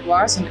know what it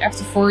was. And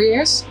after 4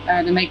 years,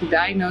 they make a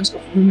diagnosis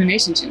of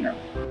rumination syndrome.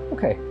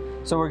 Okay,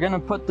 so we're going to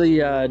put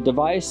the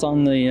device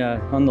on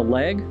the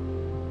leg.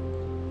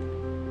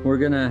 We're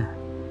going to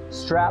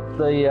strap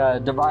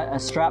the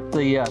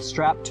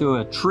strap to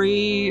a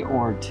tree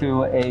or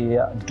to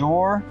a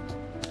door,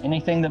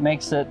 anything that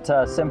makes it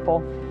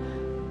simple.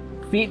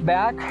 Feet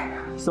back,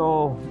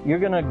 so you're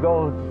going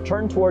to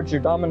turn towards your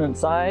dominant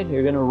side.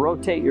 You're going to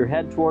rotate your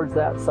head towards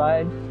that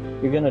side.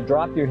 You're going to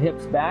drop your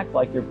hips back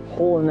like you're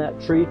pulling that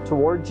tree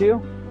towards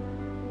you.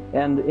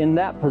 And in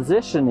that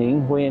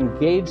positioning, we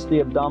engage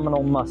the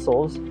abdominal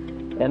muscles.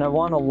 And I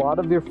want a lot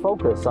of your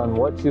focus on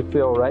what you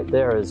feel right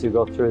there as you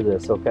go through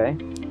this, okay?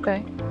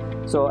 Okay.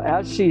 So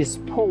as she's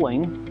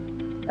pulling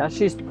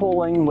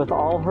with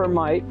all her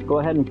might, go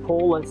ahead and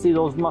pull. Let's see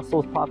those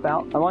muscles pop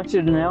out. I want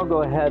you to now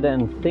go ahead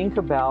and think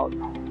about,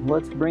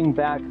 let's bring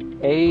back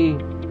a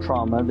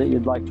trauma that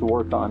you'd like to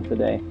work on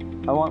today.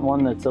 I want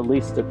one that's at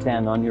least a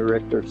 10 on your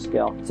Richter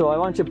scale. So I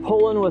want you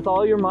pulling with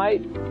all your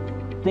might,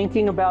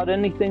 thinking about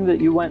anything that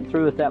you went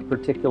through with that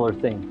particular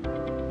thing.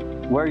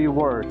 Where you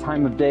were,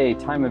 time of day,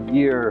 time of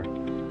year,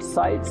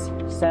 sights,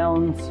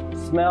 sounds,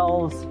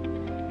 smells,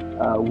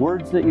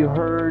 words that you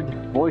heard,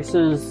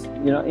 voices,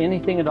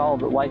 anything at all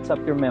that lights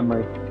up your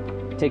memory.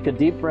 Take a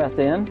deep breath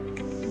in,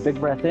 big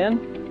breath in,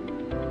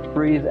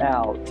 breathe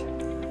out,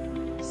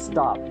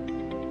 stop,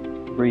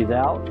 breathe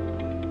out,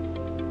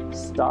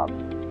 stop,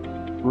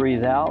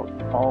 breathe out,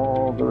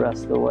 all the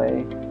rest of the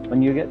way.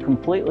 When you get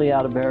completely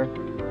out of air,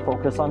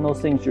 focus on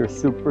those things you're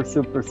super,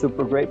 super,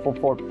 super grateful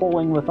for,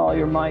 pulling with all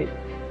your might.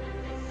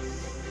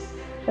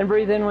 And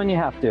breathe in when you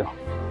have to.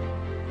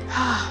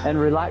 And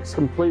relax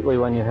completely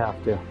when you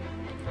have to.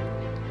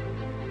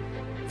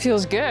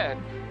 Feels good.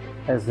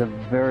 It's a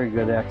very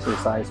good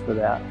exercise for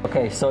that.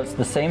 Okay, so it's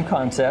the same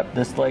concept.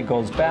 This leg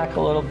goes back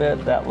a little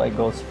bit, that leg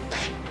goes.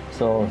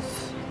 So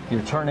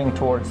you're turning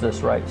towards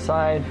this right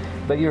side,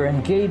 but you're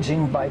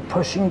engaging by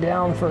pushing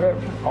down for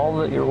all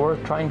that you're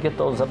worth. Try and get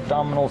those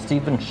abdominals to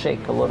even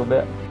shake a little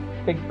bit.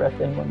 Big breath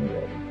in when you're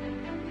ready.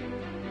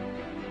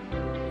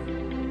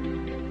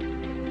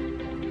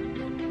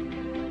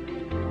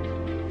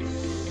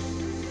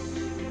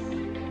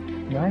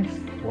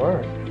 Nice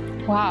work.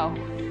 Wow.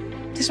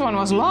 This one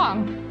was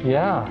long.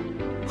 Yeah.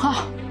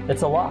 Huh.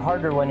 It's a lot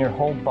harder when your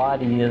whole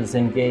body is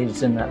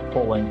engaged in that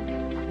pulling.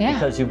 Yeah.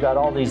 Because you've got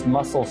all these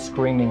muscles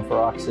screaming for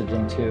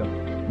oxygen too.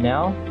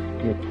 Now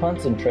you're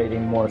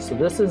concentrating more. So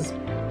this is,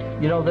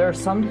 there are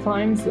some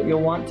times that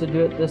you'll want to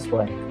do it this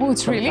way. Oh,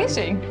 it's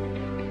releasing.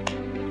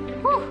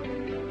 Whew.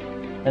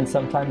 And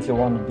sometimes you'll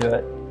want to do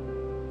it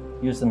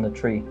using the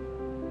tree.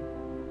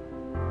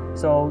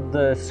 So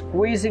the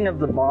squeezing of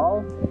the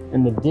ball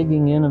and the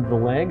digging in of the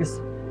legs,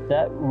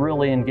 that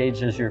really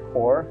engages your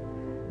core.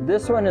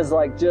 This one is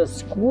like just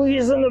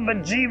squeezing the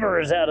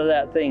bejeebers out of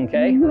that thing,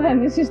 okay?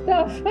 Man, this is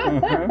tough.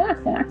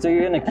 So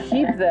you're gonna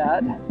keep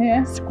that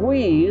yeah.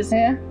 squeeze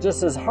yeah.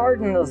 just as hard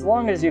and as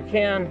long as you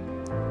can.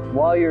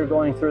 while you're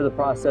going through the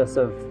process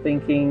of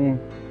thinking,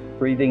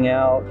 breathing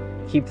out,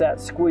 keep that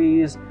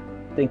squeeze.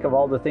 Think of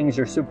all the things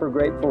you're super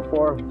grateful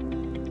for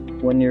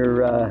when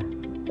you're,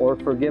 or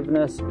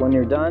forgiveness. When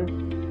you're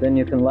done, then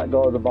you can let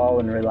go of the ball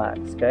and relax,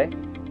 okay?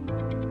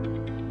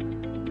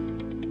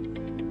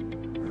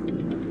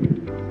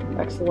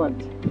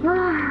 Excellent.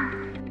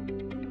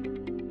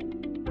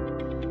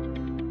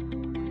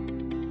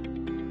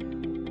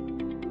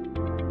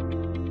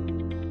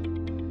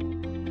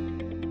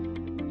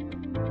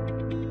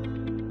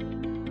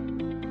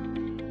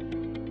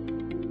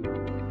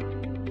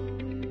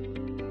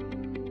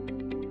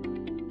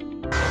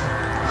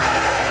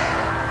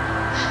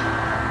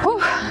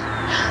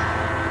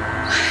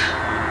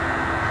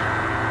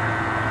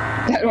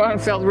 That one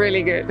felt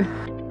really good.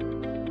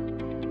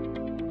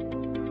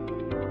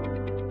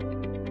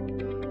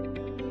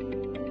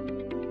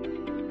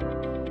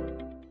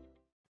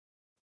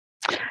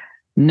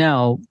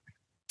 Now,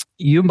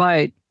 you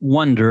might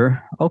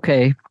wonder,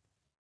 okay,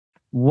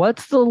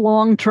 what's the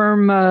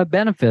long-term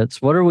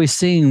benefits? What are we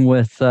seeing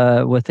with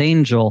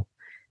Angel?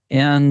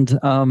 And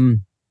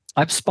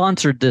I've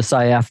sponsored this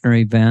IAFNR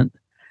event,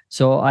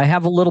 so I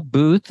have a little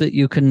booth that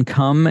you can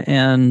come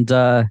and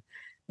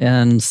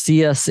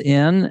see us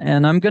in,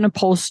 and I'm going to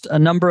post a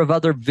number of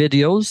other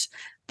videos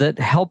that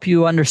help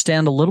you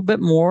understand a little bit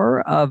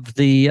more of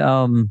the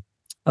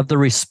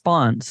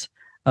response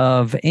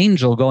of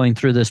Angel going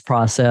through this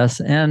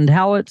process and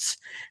how it's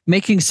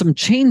making some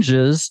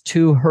changes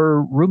to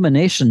her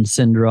rumination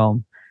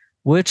syndrome,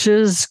 which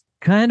is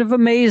kind of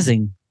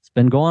amazing. It's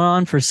been going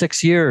on for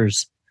 6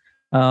 years.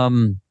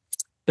 But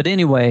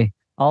anyway,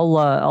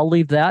 I'll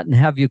leave that and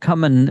have you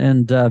come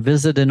and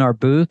visit in our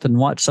booth and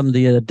watch some of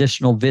the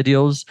additional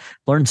videos,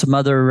 learn some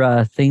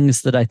other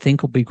things that I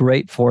think will be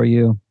great for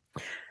you.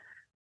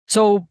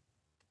 So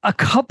a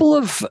couple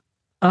of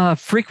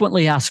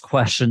frequently asked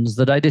questions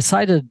that I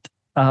decided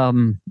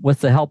with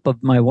the help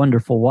of my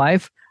wonderful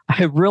wife,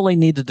 I really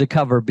needed to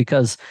cover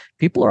because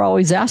people are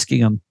always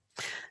asking them.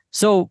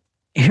 So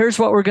here's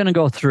what we're going to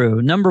go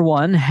through. Number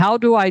one, how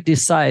do I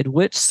decide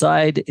which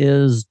side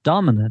is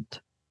dominant?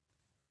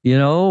 You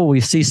know,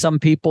 we see some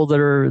people that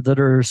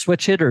are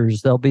switch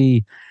hitters. They'll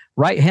be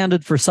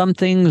right-handed for some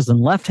things and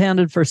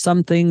left-handed for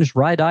some things,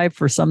 right eye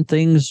for some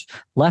things,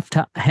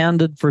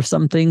 left-handed for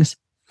some things.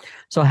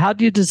 So how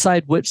do you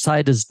decide which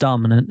side is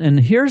dominant? And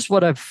here's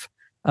what I've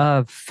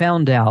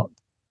found out.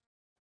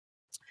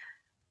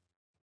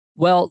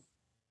 Well,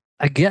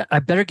 I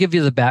better give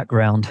you the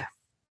background.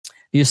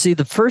 You see,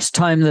 the first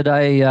time that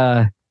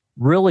I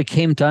really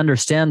came to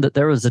understand that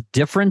there was a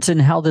difference in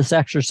how this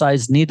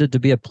exercise needed to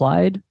be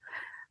applied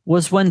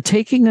was when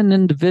taking an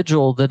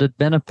individual that had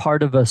been a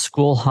part of a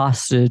school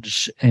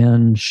hostage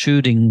and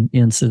shooting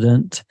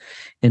incident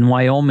in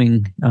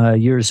Wyoming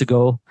years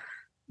ago,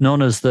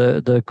 known as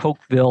the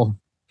Cokeville,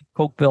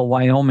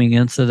 Wyoming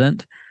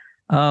incident.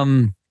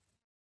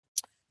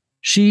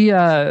 She,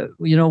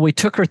 we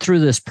took her through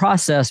this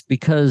process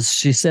because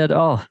she said,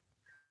 oh,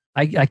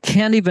 I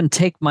can't even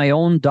take my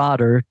own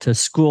daughter to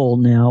school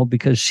now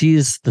because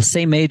she's the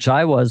same age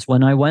I was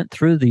when I went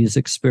through these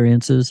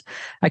experiences.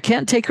 I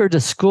can't take her to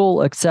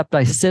school except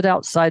I sit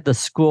outside the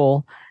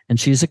school, and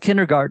she's a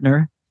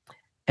kindergartner,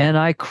 and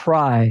I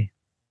cry.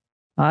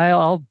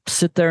 I'll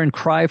sit there and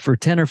cry for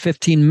 10 or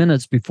 15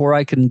 minutes before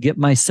I can get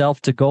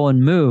myself to go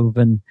and move.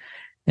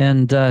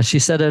 And she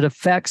said it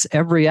affects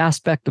every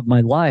aspect of my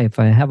life.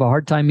 I have a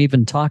hard time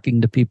even talking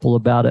to people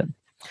about it.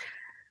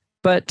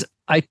 But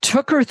I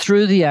took her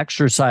through the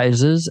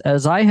exercises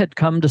as I had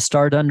come to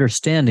start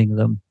understanding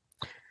them.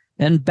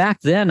 And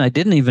back then, I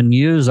didn't even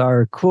use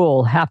our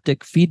cool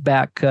haptic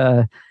feedback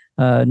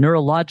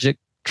neurologic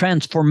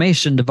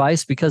transformation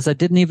device because I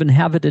didn't even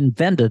have it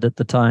invented at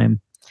the time.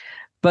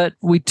 But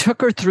we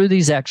took her through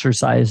these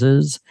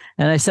exercises,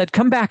 and I said,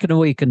 come back in a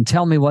week and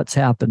tell me what's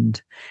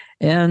happened.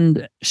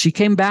 And she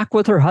came back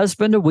with her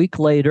husband a week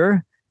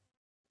later,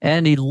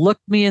 and he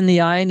looked me in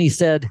the eye and he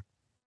said,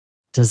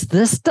 does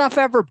this stuff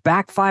ever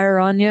backfire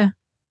on you?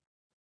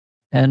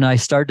 And I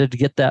started to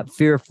get that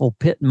fearful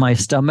pit in my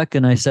stomach,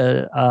 and I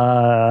said,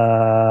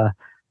 I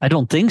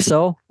don't think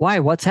so. Why?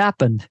 What's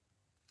happened?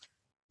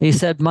 He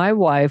said, my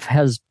wife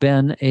has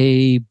been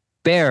a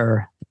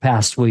bear the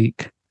past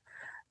week.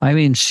 I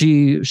mean,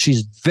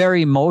 she's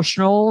very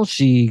emotional.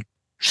 She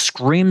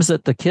screams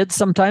at the kids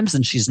sometimes,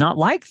 and she's not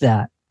like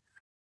that.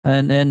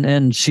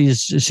 And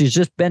she's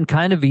just been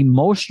kind of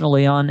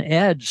emotionally on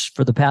edge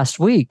for the past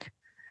week.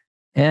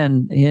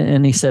 And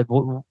he said,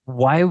 well,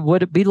 why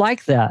would it be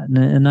like that?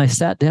 And I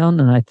sat down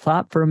and I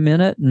thought for a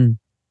minute,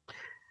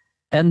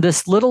 and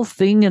this little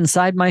thing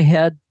inside my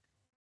head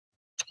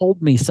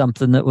told me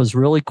something that was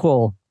really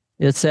cool.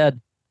 It said,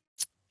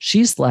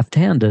 she's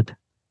left-handed.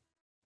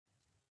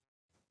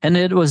 And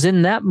it was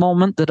in that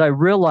moment that I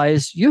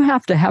realized you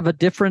have to have a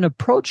different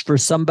approach for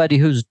somebody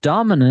who's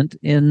dominant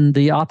in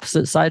the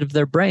opposite side of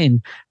their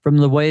brain from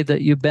the way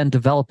that you've been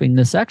developing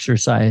this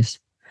exercise.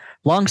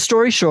 Long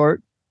story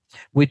short,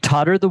 we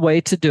taught her the way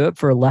to do it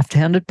for a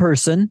left-handed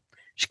person.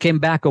 She came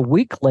back a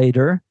week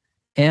later,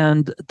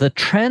 And the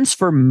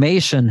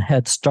transformation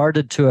had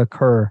started to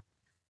occur.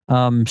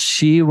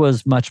 She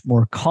was much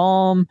more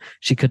calm.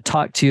 She could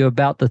talk to you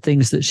about the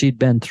things that she'd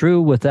been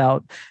through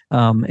without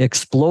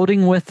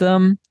exploding with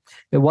them.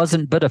 It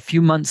wasn't but a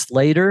few months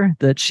later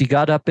that she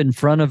got up in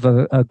front of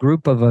a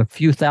group of a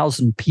few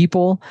thousand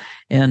people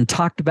and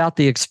talked about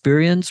the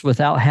experience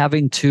without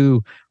having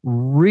to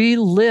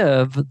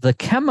relive the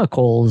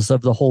chemicals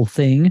of the whole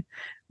thing.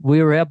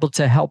 We were able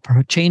to help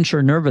her change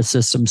her nervous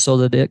system so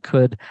that it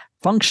could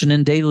function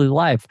in daily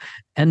life,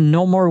 and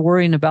no more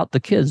worrying about the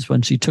kids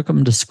when she took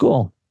them to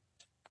school.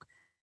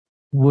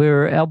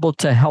 We're able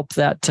to help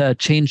that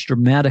change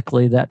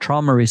dramatically, that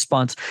trauma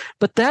response.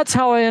 But that's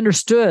how I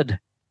understood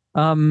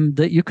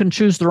that you can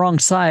choose the wrong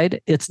side.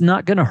 It's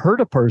not going to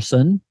hurt a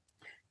person.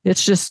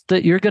 It's just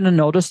that you're going to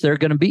notice they're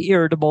going to be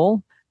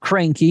irritable,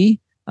 cranky,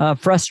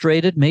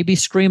 frustrated, maybe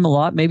scream a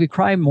lot, maybe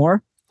cry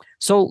more.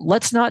 So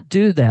let's not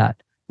do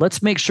that.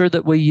 Let's make sure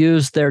that we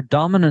use their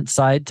dominant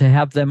side to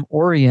have them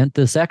orient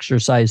this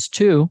exercise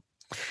too.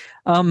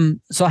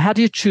 So how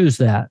do you choose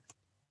that?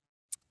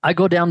 I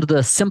go down to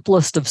the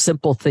simplest of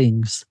simple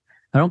things.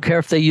 I don't care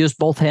if they use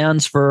both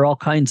hands for all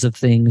kinds of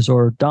things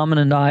or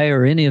dominant eye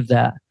or any of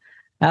that.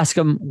 Ask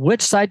them,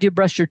 which side do you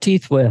brush your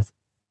teeth with?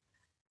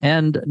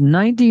 And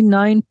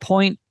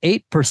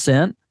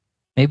 99.8%,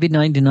 maybe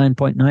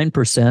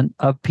 99.9%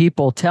 of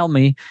people tell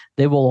me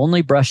they will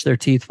only brush their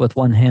teeth with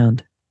one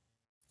hand.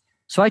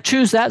 So I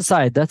choose that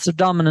side. That's the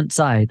dominant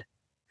side.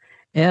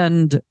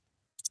 And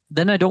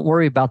then I don't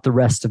worry about the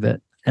rest of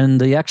it.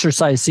 And the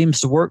exercise seems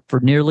to work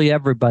for nearly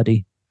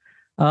everybody.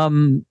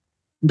 The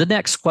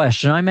next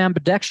question, I'm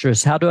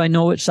ambidextrous. How do I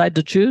know which side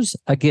to choose?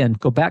 Again,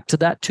 go back to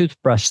that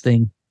toothbrush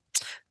thing.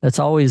 That's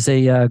always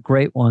a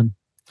great one.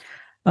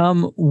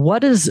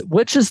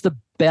 Which is the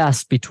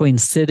best between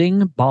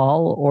sitting,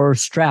 ball, or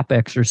strap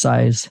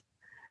exercise?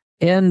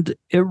 And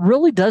it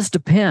really does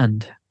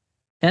depend.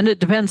 And it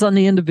depends on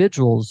the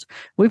individuals.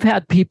 We've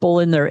had people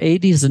in their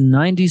 80s and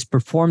 90s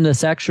perform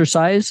this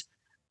exercise.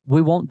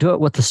 We won't do it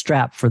with the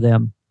strap for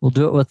them. We'll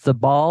do it with the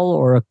ball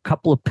or a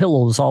couple of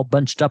pillows all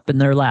bunched up in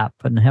their lap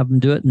and have them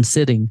do it in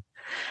sitting.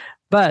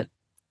 But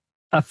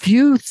a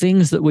few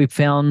things that we've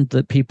found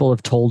that people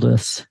have told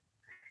us,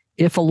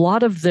 if a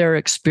lot of their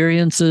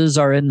experiences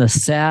are in the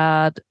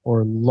sad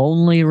or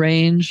lonely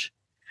range,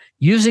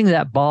 using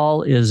that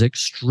ball is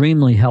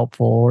extremely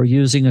helpful, or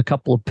using a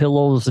couple of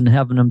pillows and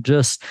having them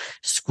just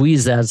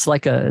squeeze that. It's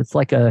like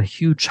a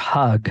huge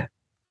hug.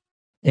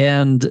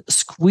 And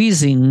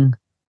squeezing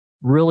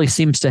really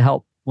seems to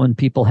help when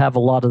people have a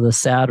lot of the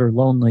sad or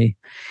lonely.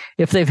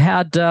 If they've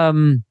had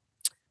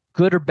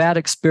good or bad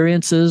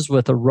experiences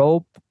with a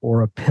rope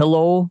or a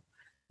pillow,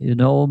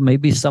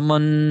 maybe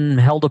someone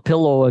held a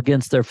pillow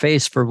against their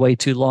face for way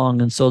too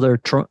long, and so they're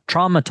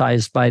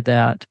traumatized by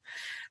that.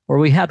 Or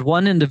we had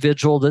one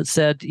individual that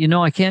said,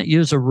 I can't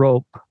use a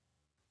rope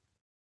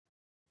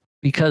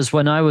because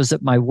when I was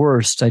at my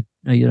worst, I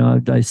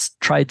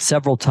tried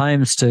several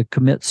times to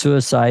commit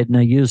suicide and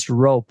I used a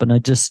rope, and I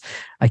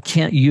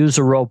can't use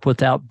a rope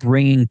without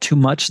bringing too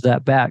much of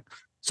that back.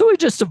 So we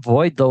just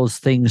avoid those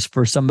things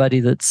for somebody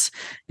that's,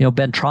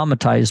 been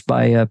traumatized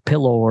by a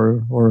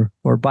pillow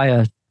or by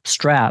a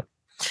strap.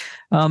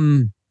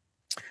 Another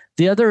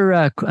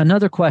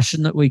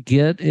question that we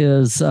get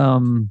is,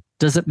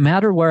 does it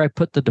matter where I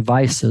put the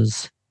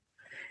devices?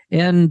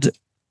 And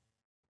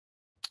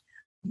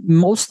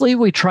mostly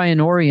we try and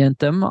orient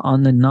them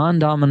on the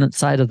non-dominant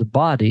side of the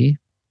body.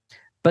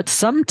 But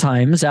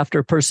sometimes after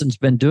a person's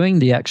been doing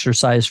the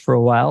exercise for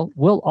a while,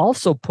 we'll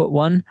also put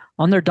one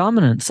on their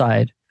dominant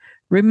side.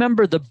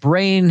 Remember, the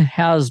brain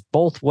has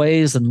both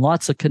ways and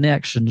lots of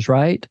connections,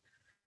 right?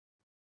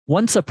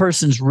 Once a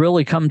person's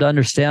really come to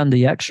understand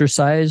the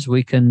exercise,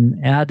 we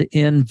can add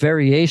in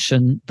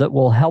variation that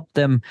will help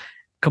them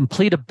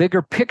complete a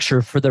bigger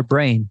picture for their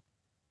brain.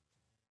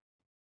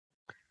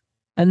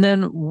 And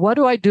then what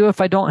do I do if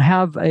I don't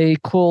have a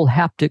cool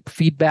haptic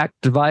feedback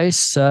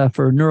device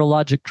for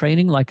neurologic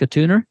training like a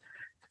tuner?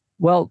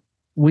 Well,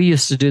 we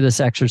used to do this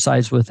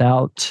exercise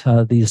without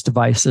these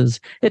devices.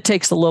 It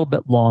takes a little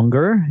bit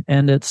longer,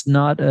 and it's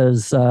not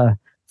as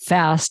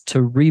fast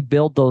to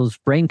rebuild those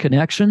brain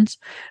connections,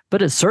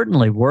 but it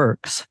certainly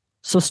works.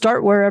 So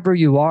start wherever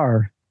you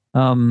are.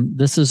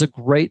 This is a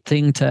great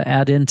thing to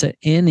add into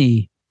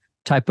any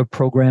type of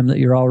program that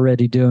you're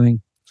already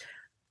doing.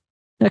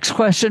 Next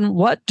question,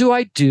 what do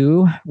I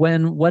do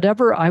when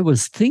whatever I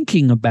was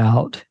thinking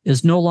about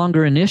is no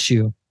longer an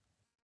issue?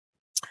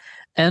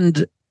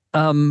 And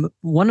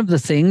one of the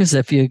things,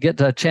 if you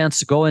get a chance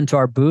to go into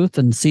our booth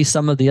and see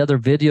some of the other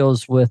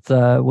videos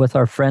with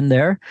our friend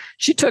there,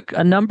 she took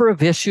a number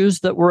of issues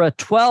that were a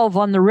 12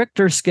 on the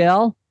Richter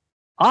scale,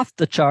 off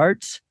the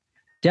charts,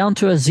 down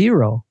to a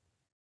 0.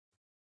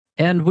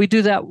 And we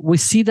do that. We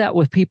see that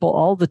with people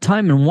all the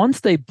time. And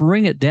once they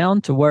bring it down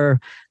to where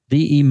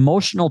the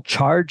emotional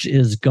charge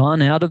is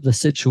gone out of the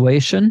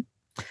situation,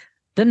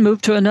 then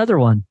move to another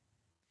one.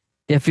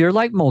 If you're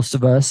like most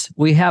of us,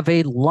 we have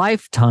a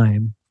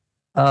lifetime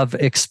of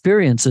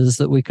experiences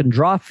that we can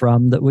draw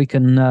from, that we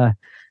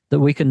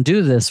can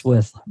do this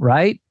with,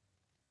 right?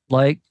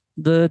 like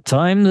the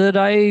time that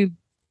I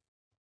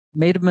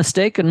made a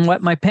mistake and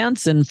wet my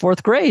pants in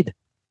fourth grade.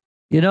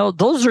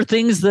 Those are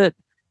things that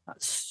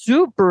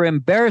super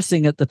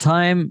embarrassing at the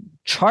time,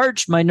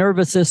 charged my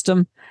nervous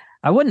system.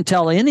 I wouldn't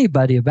tell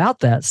anybody about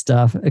that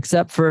stuff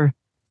except for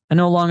I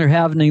no longer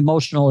have an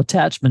emotional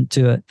attachment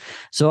to it.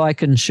 So I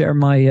can share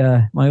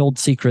my old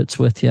secrets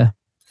with you.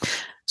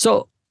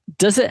 So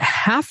does it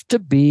have to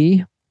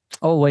be,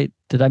 oh, wait,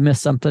 did I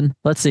miss something?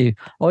 Let's see.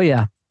 Oh,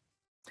 yeah.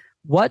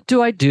 What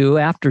do I do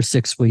after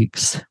 6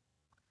 weeks?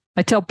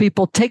 I tell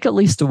people take at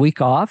least a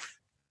week off.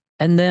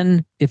 And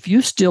then if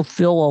you still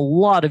feel a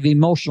lot of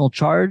emotional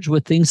charge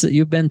with things that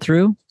you've been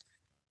through,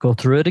 go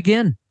through it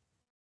again.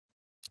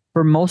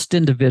 For most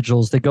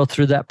individuals, they go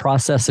through that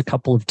process a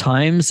couple of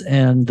times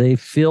and they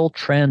feel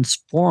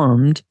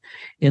transformed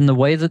in the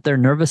way that their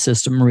nervous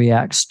system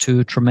reacts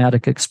to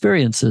traumatic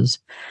experiences,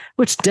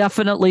 which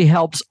definitely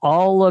helps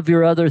all of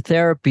your other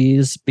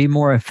therapies be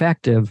more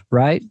effective,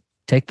 right?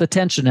 Take the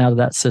tension out of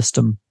that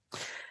system.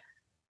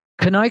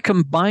 Can I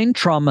combine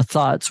trauma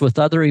thoughts with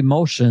another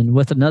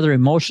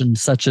emotion,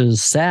 such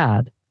as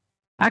sad?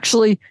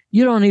 Actually,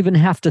 you don't even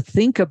have to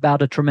think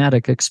about a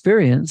traumatic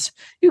experience.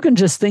 You can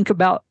just think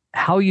about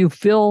how you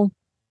feel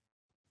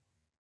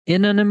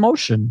in an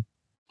emotion,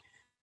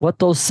 what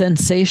those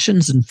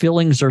sensations and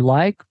feelings are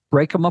like,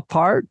 break them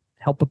apart,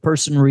 help a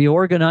person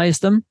reorganize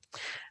them.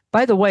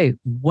 By the way,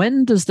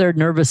 when does their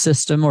nervous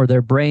system or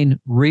their brain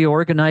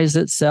reorganize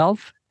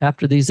itself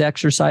after these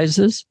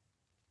exercises?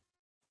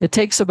 It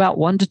takes about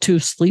 1 to 2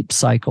 sleep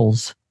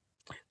cycles.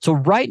 So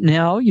right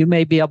now, you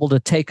may be able to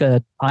take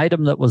an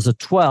item that was a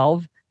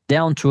 12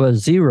 down to a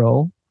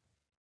 0,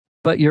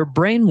 but your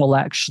brain will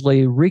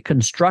actually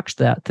reconstruct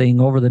that thing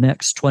over the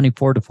next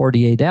 24 to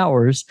 48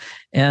 hours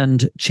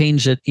and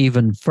change it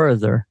even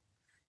further.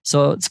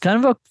 So it's kind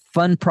of a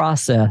fun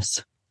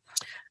process.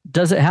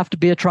 Does it have to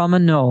be a trauma?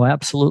 No,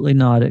 absolutely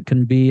not. It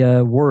can be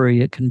a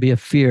worry. It can be a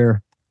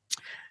fear.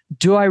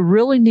 Do I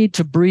really need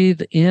to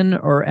breathe in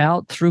or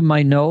out through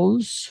my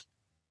nose?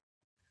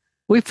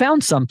 We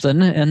found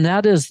something, and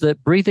that is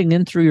that breathing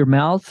in through your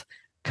mouth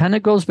kind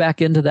of goes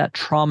back into that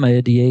trauma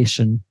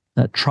ideation,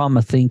 that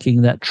trauma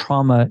thinking, that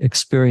trauma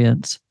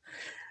experience.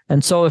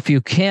 And so if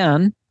you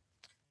can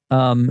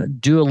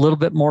do a little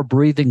bit more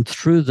breathing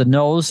through the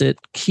nose, it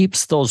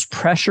keeps those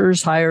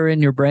pressures higher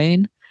in your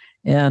brain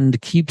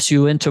and keeps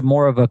you into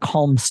more of a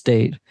calm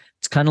state.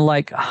 It's kind of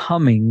like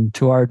humming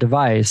to our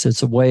device.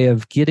 It's a way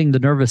of getting the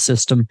nervous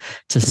system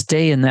to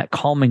stay in that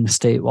calming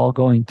state while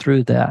going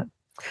through that.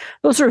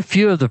 Those are a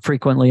few of the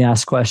frequently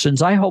asked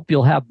questions. I hope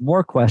you'll have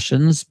more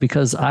questions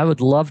because I would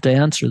love to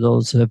answer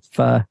those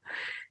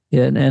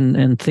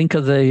and think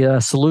of the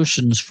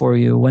solutions for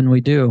you when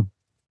we do.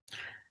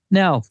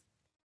 Now,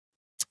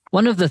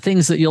 one of the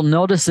things that you'll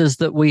notice is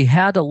that we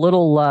had a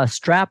little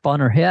strap on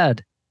her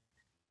head.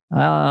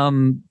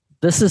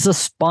 This is a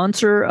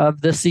sponsor of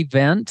this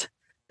event.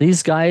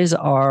 These guys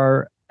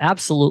are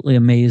absolutely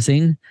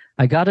amazing.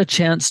 I got a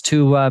chance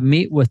to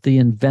meet with the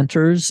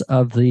inventors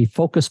of the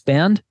Focus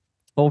Band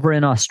over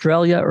in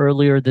Australia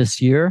earlier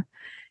this year,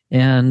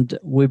 and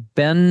we've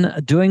been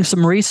doing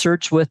some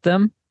research with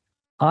them.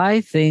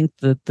 I think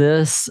that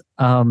this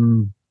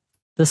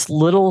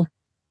little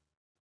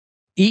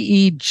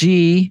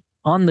EEG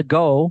on the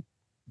go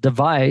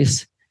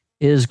device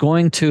is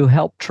going to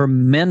help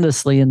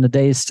tremendously in the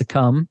days to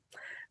come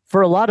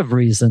for a lot of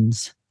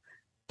reasons.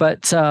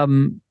 But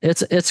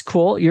it's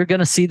cool. You're going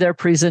to see their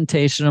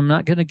presentation. I'm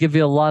not going to give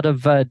you a lot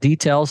of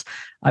details.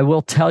 I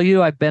will tell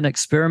you I've been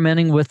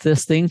experimenting with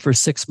this thing for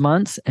 6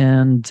 months,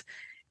 and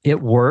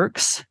it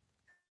works.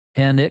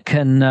 And it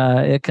can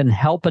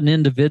help an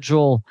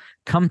individual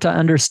come to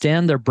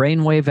understand their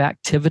brainwave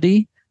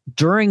activity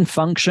during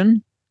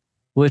function,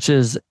 which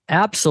is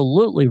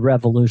absolutely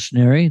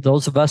revolutionary.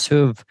 Those of us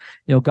who have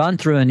gone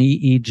through an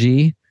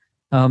EEG,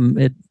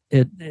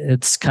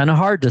 it's kind of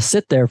hard to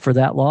sit there for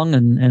that long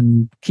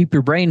and keep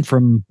your brain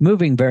from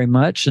moving very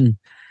much. And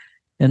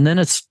then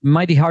it's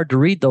mighty hard to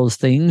read those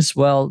things.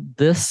 Well,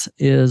 this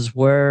is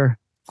where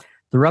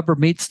the rubber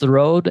meets the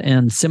road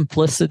and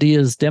simplicity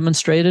is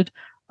demonstrated.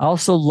 I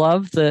also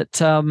love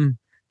that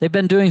they've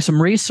been doing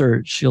some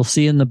research. You'll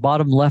see in the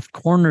bottom left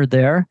corner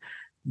there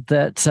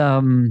that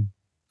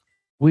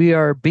we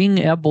are being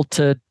able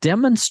to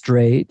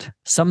demonstrate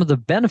some of the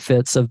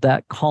benefits of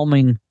that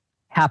calming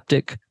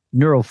haptic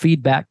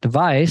neurofeedback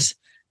device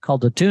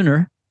called a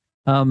tuner.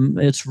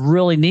 It's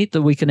really neat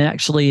that we can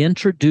actually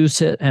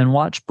introduce it and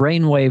watch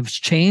brain waves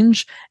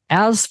change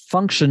as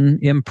function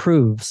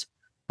improves.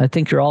 I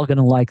think you're all going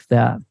to like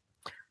that.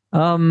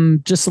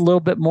 Just a little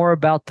bit more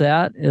about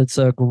that. It's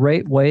a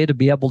great way to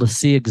be able to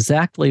see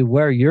exactly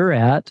where you're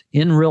at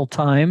in real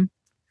time.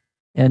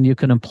 And you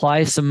can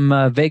apply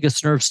some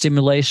vagus nerve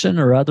stimulation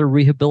or other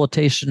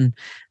rehabilitation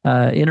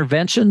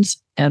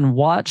interventions and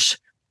watch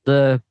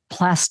the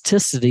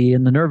plasticity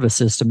in the nervous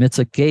system. It's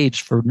a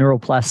gauge for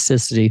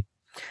neuroplasticity.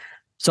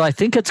 So I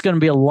think it's going to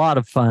be a lot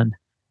of fun.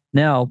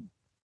 Now,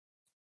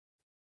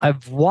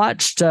 I've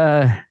watched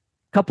a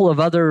couple of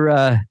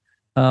other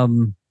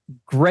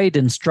great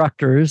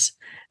instructors.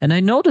 And I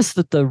noticed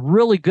that the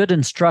really good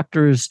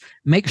instructors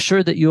make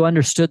sure that you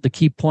understood the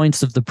key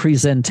points of the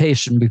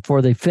presentation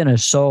before they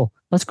finish. So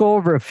let's go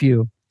over a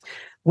few.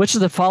 Which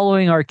of the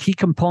following are key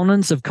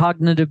components of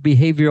cognitive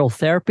behavioral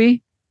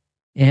therapy?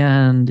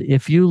 And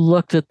if you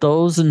looked at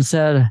those and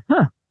said,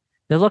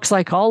 it looks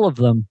like all of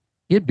them,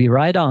 you'd be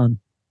right on.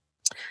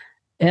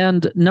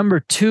 And number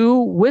 2,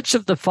 which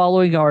of the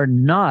following are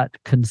not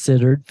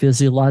considered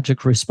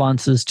physiologic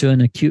responses to an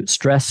acute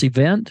stress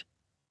event?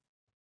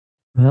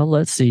 Well,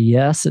 let's see.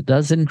 Yes, it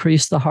does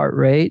increase the heart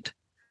rate.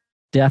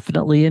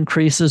 Definitely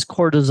increases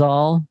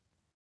cortisol.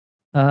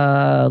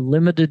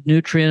 Limited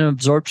nutrient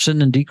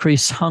absorption and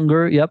decreased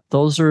hunger. Yep,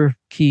 those are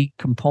key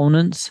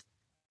components.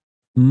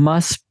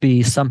 Must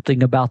be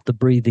something about the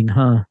breathing,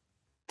 huh?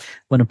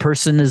 When a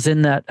person is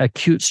in that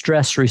acute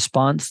stress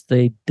response,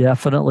 they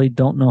definitely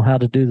don't know how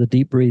to do the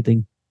deep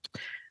breathing.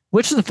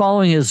 Which of the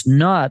following is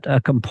not a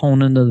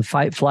component of the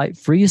fight, flight,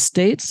 freeze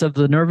states of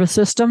the nervous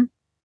system?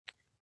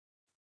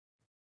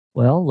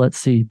 Well, let's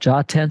see.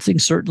 Jaw tensing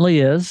certainly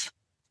is.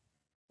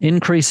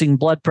 Increasing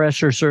blood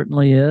pressure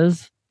certainly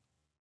is.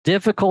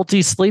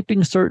 Difficulty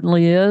sleeping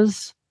certainly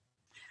is.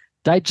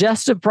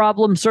 Digestive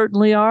problems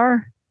certainly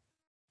are.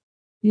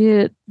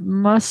 It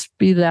must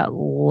be that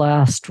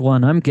last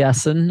one. I'm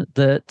guessing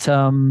that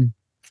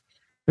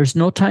there's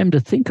no time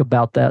to think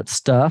about that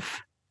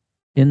stuff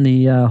in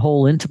the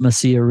whole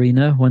intimacy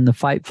arena when the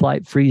fight,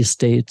 flight, freeze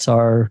states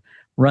are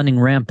running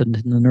rampant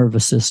in the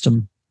nervous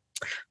system.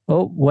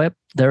 Oh, well,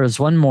 there is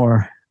one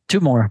more. 2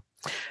 more.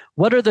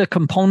 What are the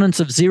components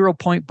of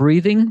 0-point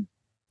breathing?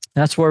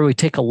 That's where we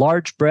take a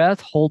large breath,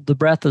 hold the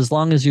breath as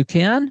long as you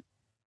can.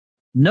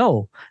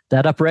 No,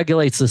 that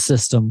upregulates the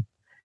system.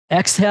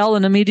 Exhale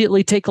and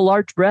immediately take a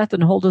large breath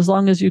and hold as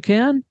long as you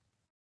can.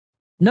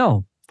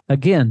 No,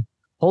 again,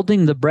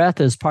 holding the breath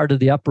is part of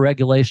the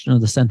upregulation of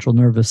the central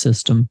nervous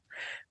system.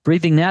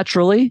 Breathing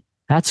naturally,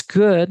 that's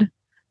good,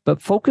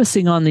 but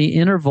focusing on the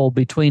interval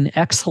between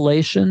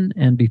exhalation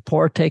and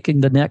before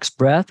taking the next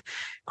breath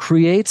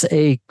creates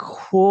a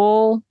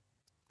cool,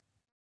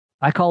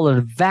 I call it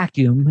a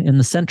vacuum in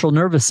the central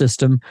nervous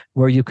system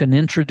where you can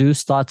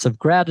introduce thoughts of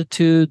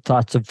gratitude,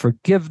 thoughts of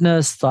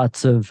forgiveness,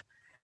 thoughts of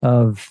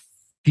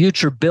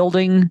future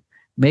building,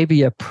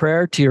 maybe a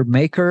prayer to your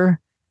maker,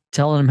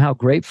 telling him how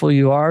grateful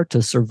you are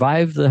to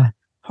survive the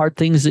hard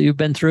things that you've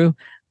been through.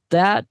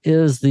 That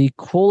is the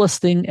coolest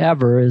thing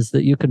ever, is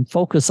that you can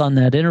focus on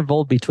that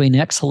interval between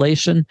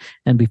exhalation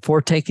and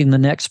before taking the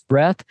next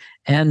breath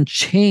and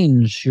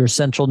change your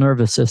central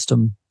nervous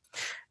system.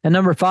 And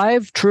number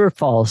 5, true or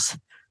false?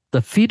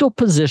 The fetal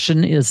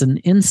position is an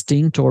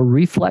instinct or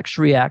reflex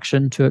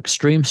reaction to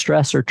extreme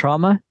stress or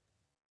trauma.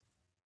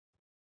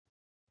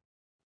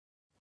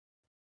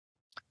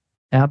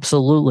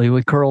 Absolutely.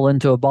 We curl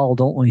into a ball,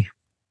 don't we?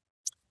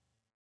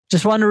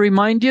 Just want to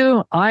remind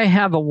you, I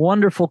have a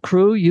wonderful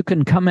crew. You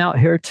can come out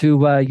here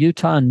to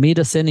Utah and meet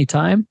us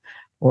anytime.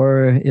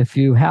 Or if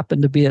you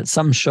happen to be at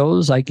some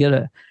shows,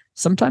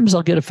 sometimes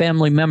I'll get a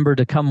family member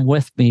to come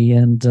with me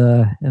and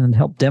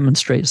help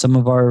demonstrate some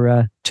of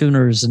our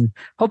tuners, and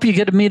hope you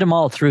get to meet them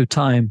all through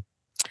time.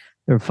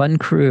 They're a fun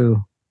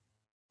crew.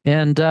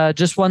 And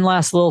just one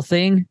last little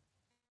thing.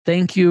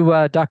 Thank you,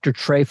 Dr.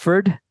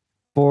 Trayford,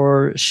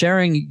 for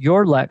sharing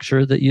your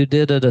lecture that you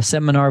did at a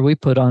seminar we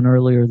put on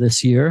earlier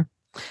this year.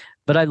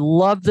 But I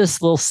love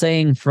this little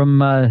saying from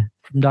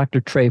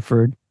Dr.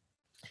 Trayford.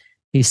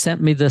 He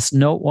sent me this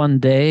note one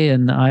day,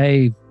 and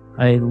I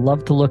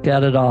love to look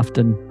at it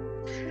often.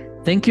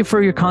 Thank you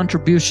for your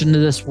contribution to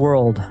this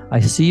world. I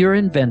see your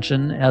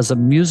invention as a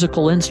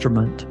musical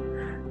instrument.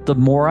 The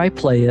more I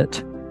play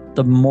it,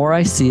 the more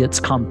I see its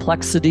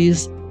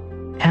complexities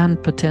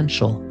and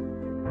potential.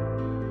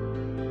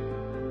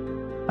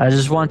 I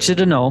just want you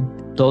to know,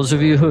 those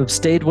of you who have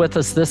stayed with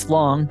us this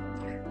long,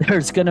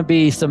 there's going to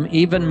be some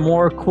even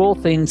more cool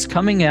things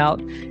coming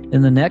out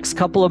in the next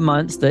couple of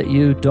months that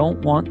you don't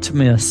want to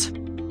miss.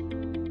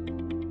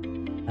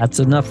 That's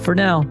enough for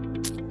now.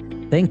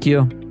 Thank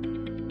you.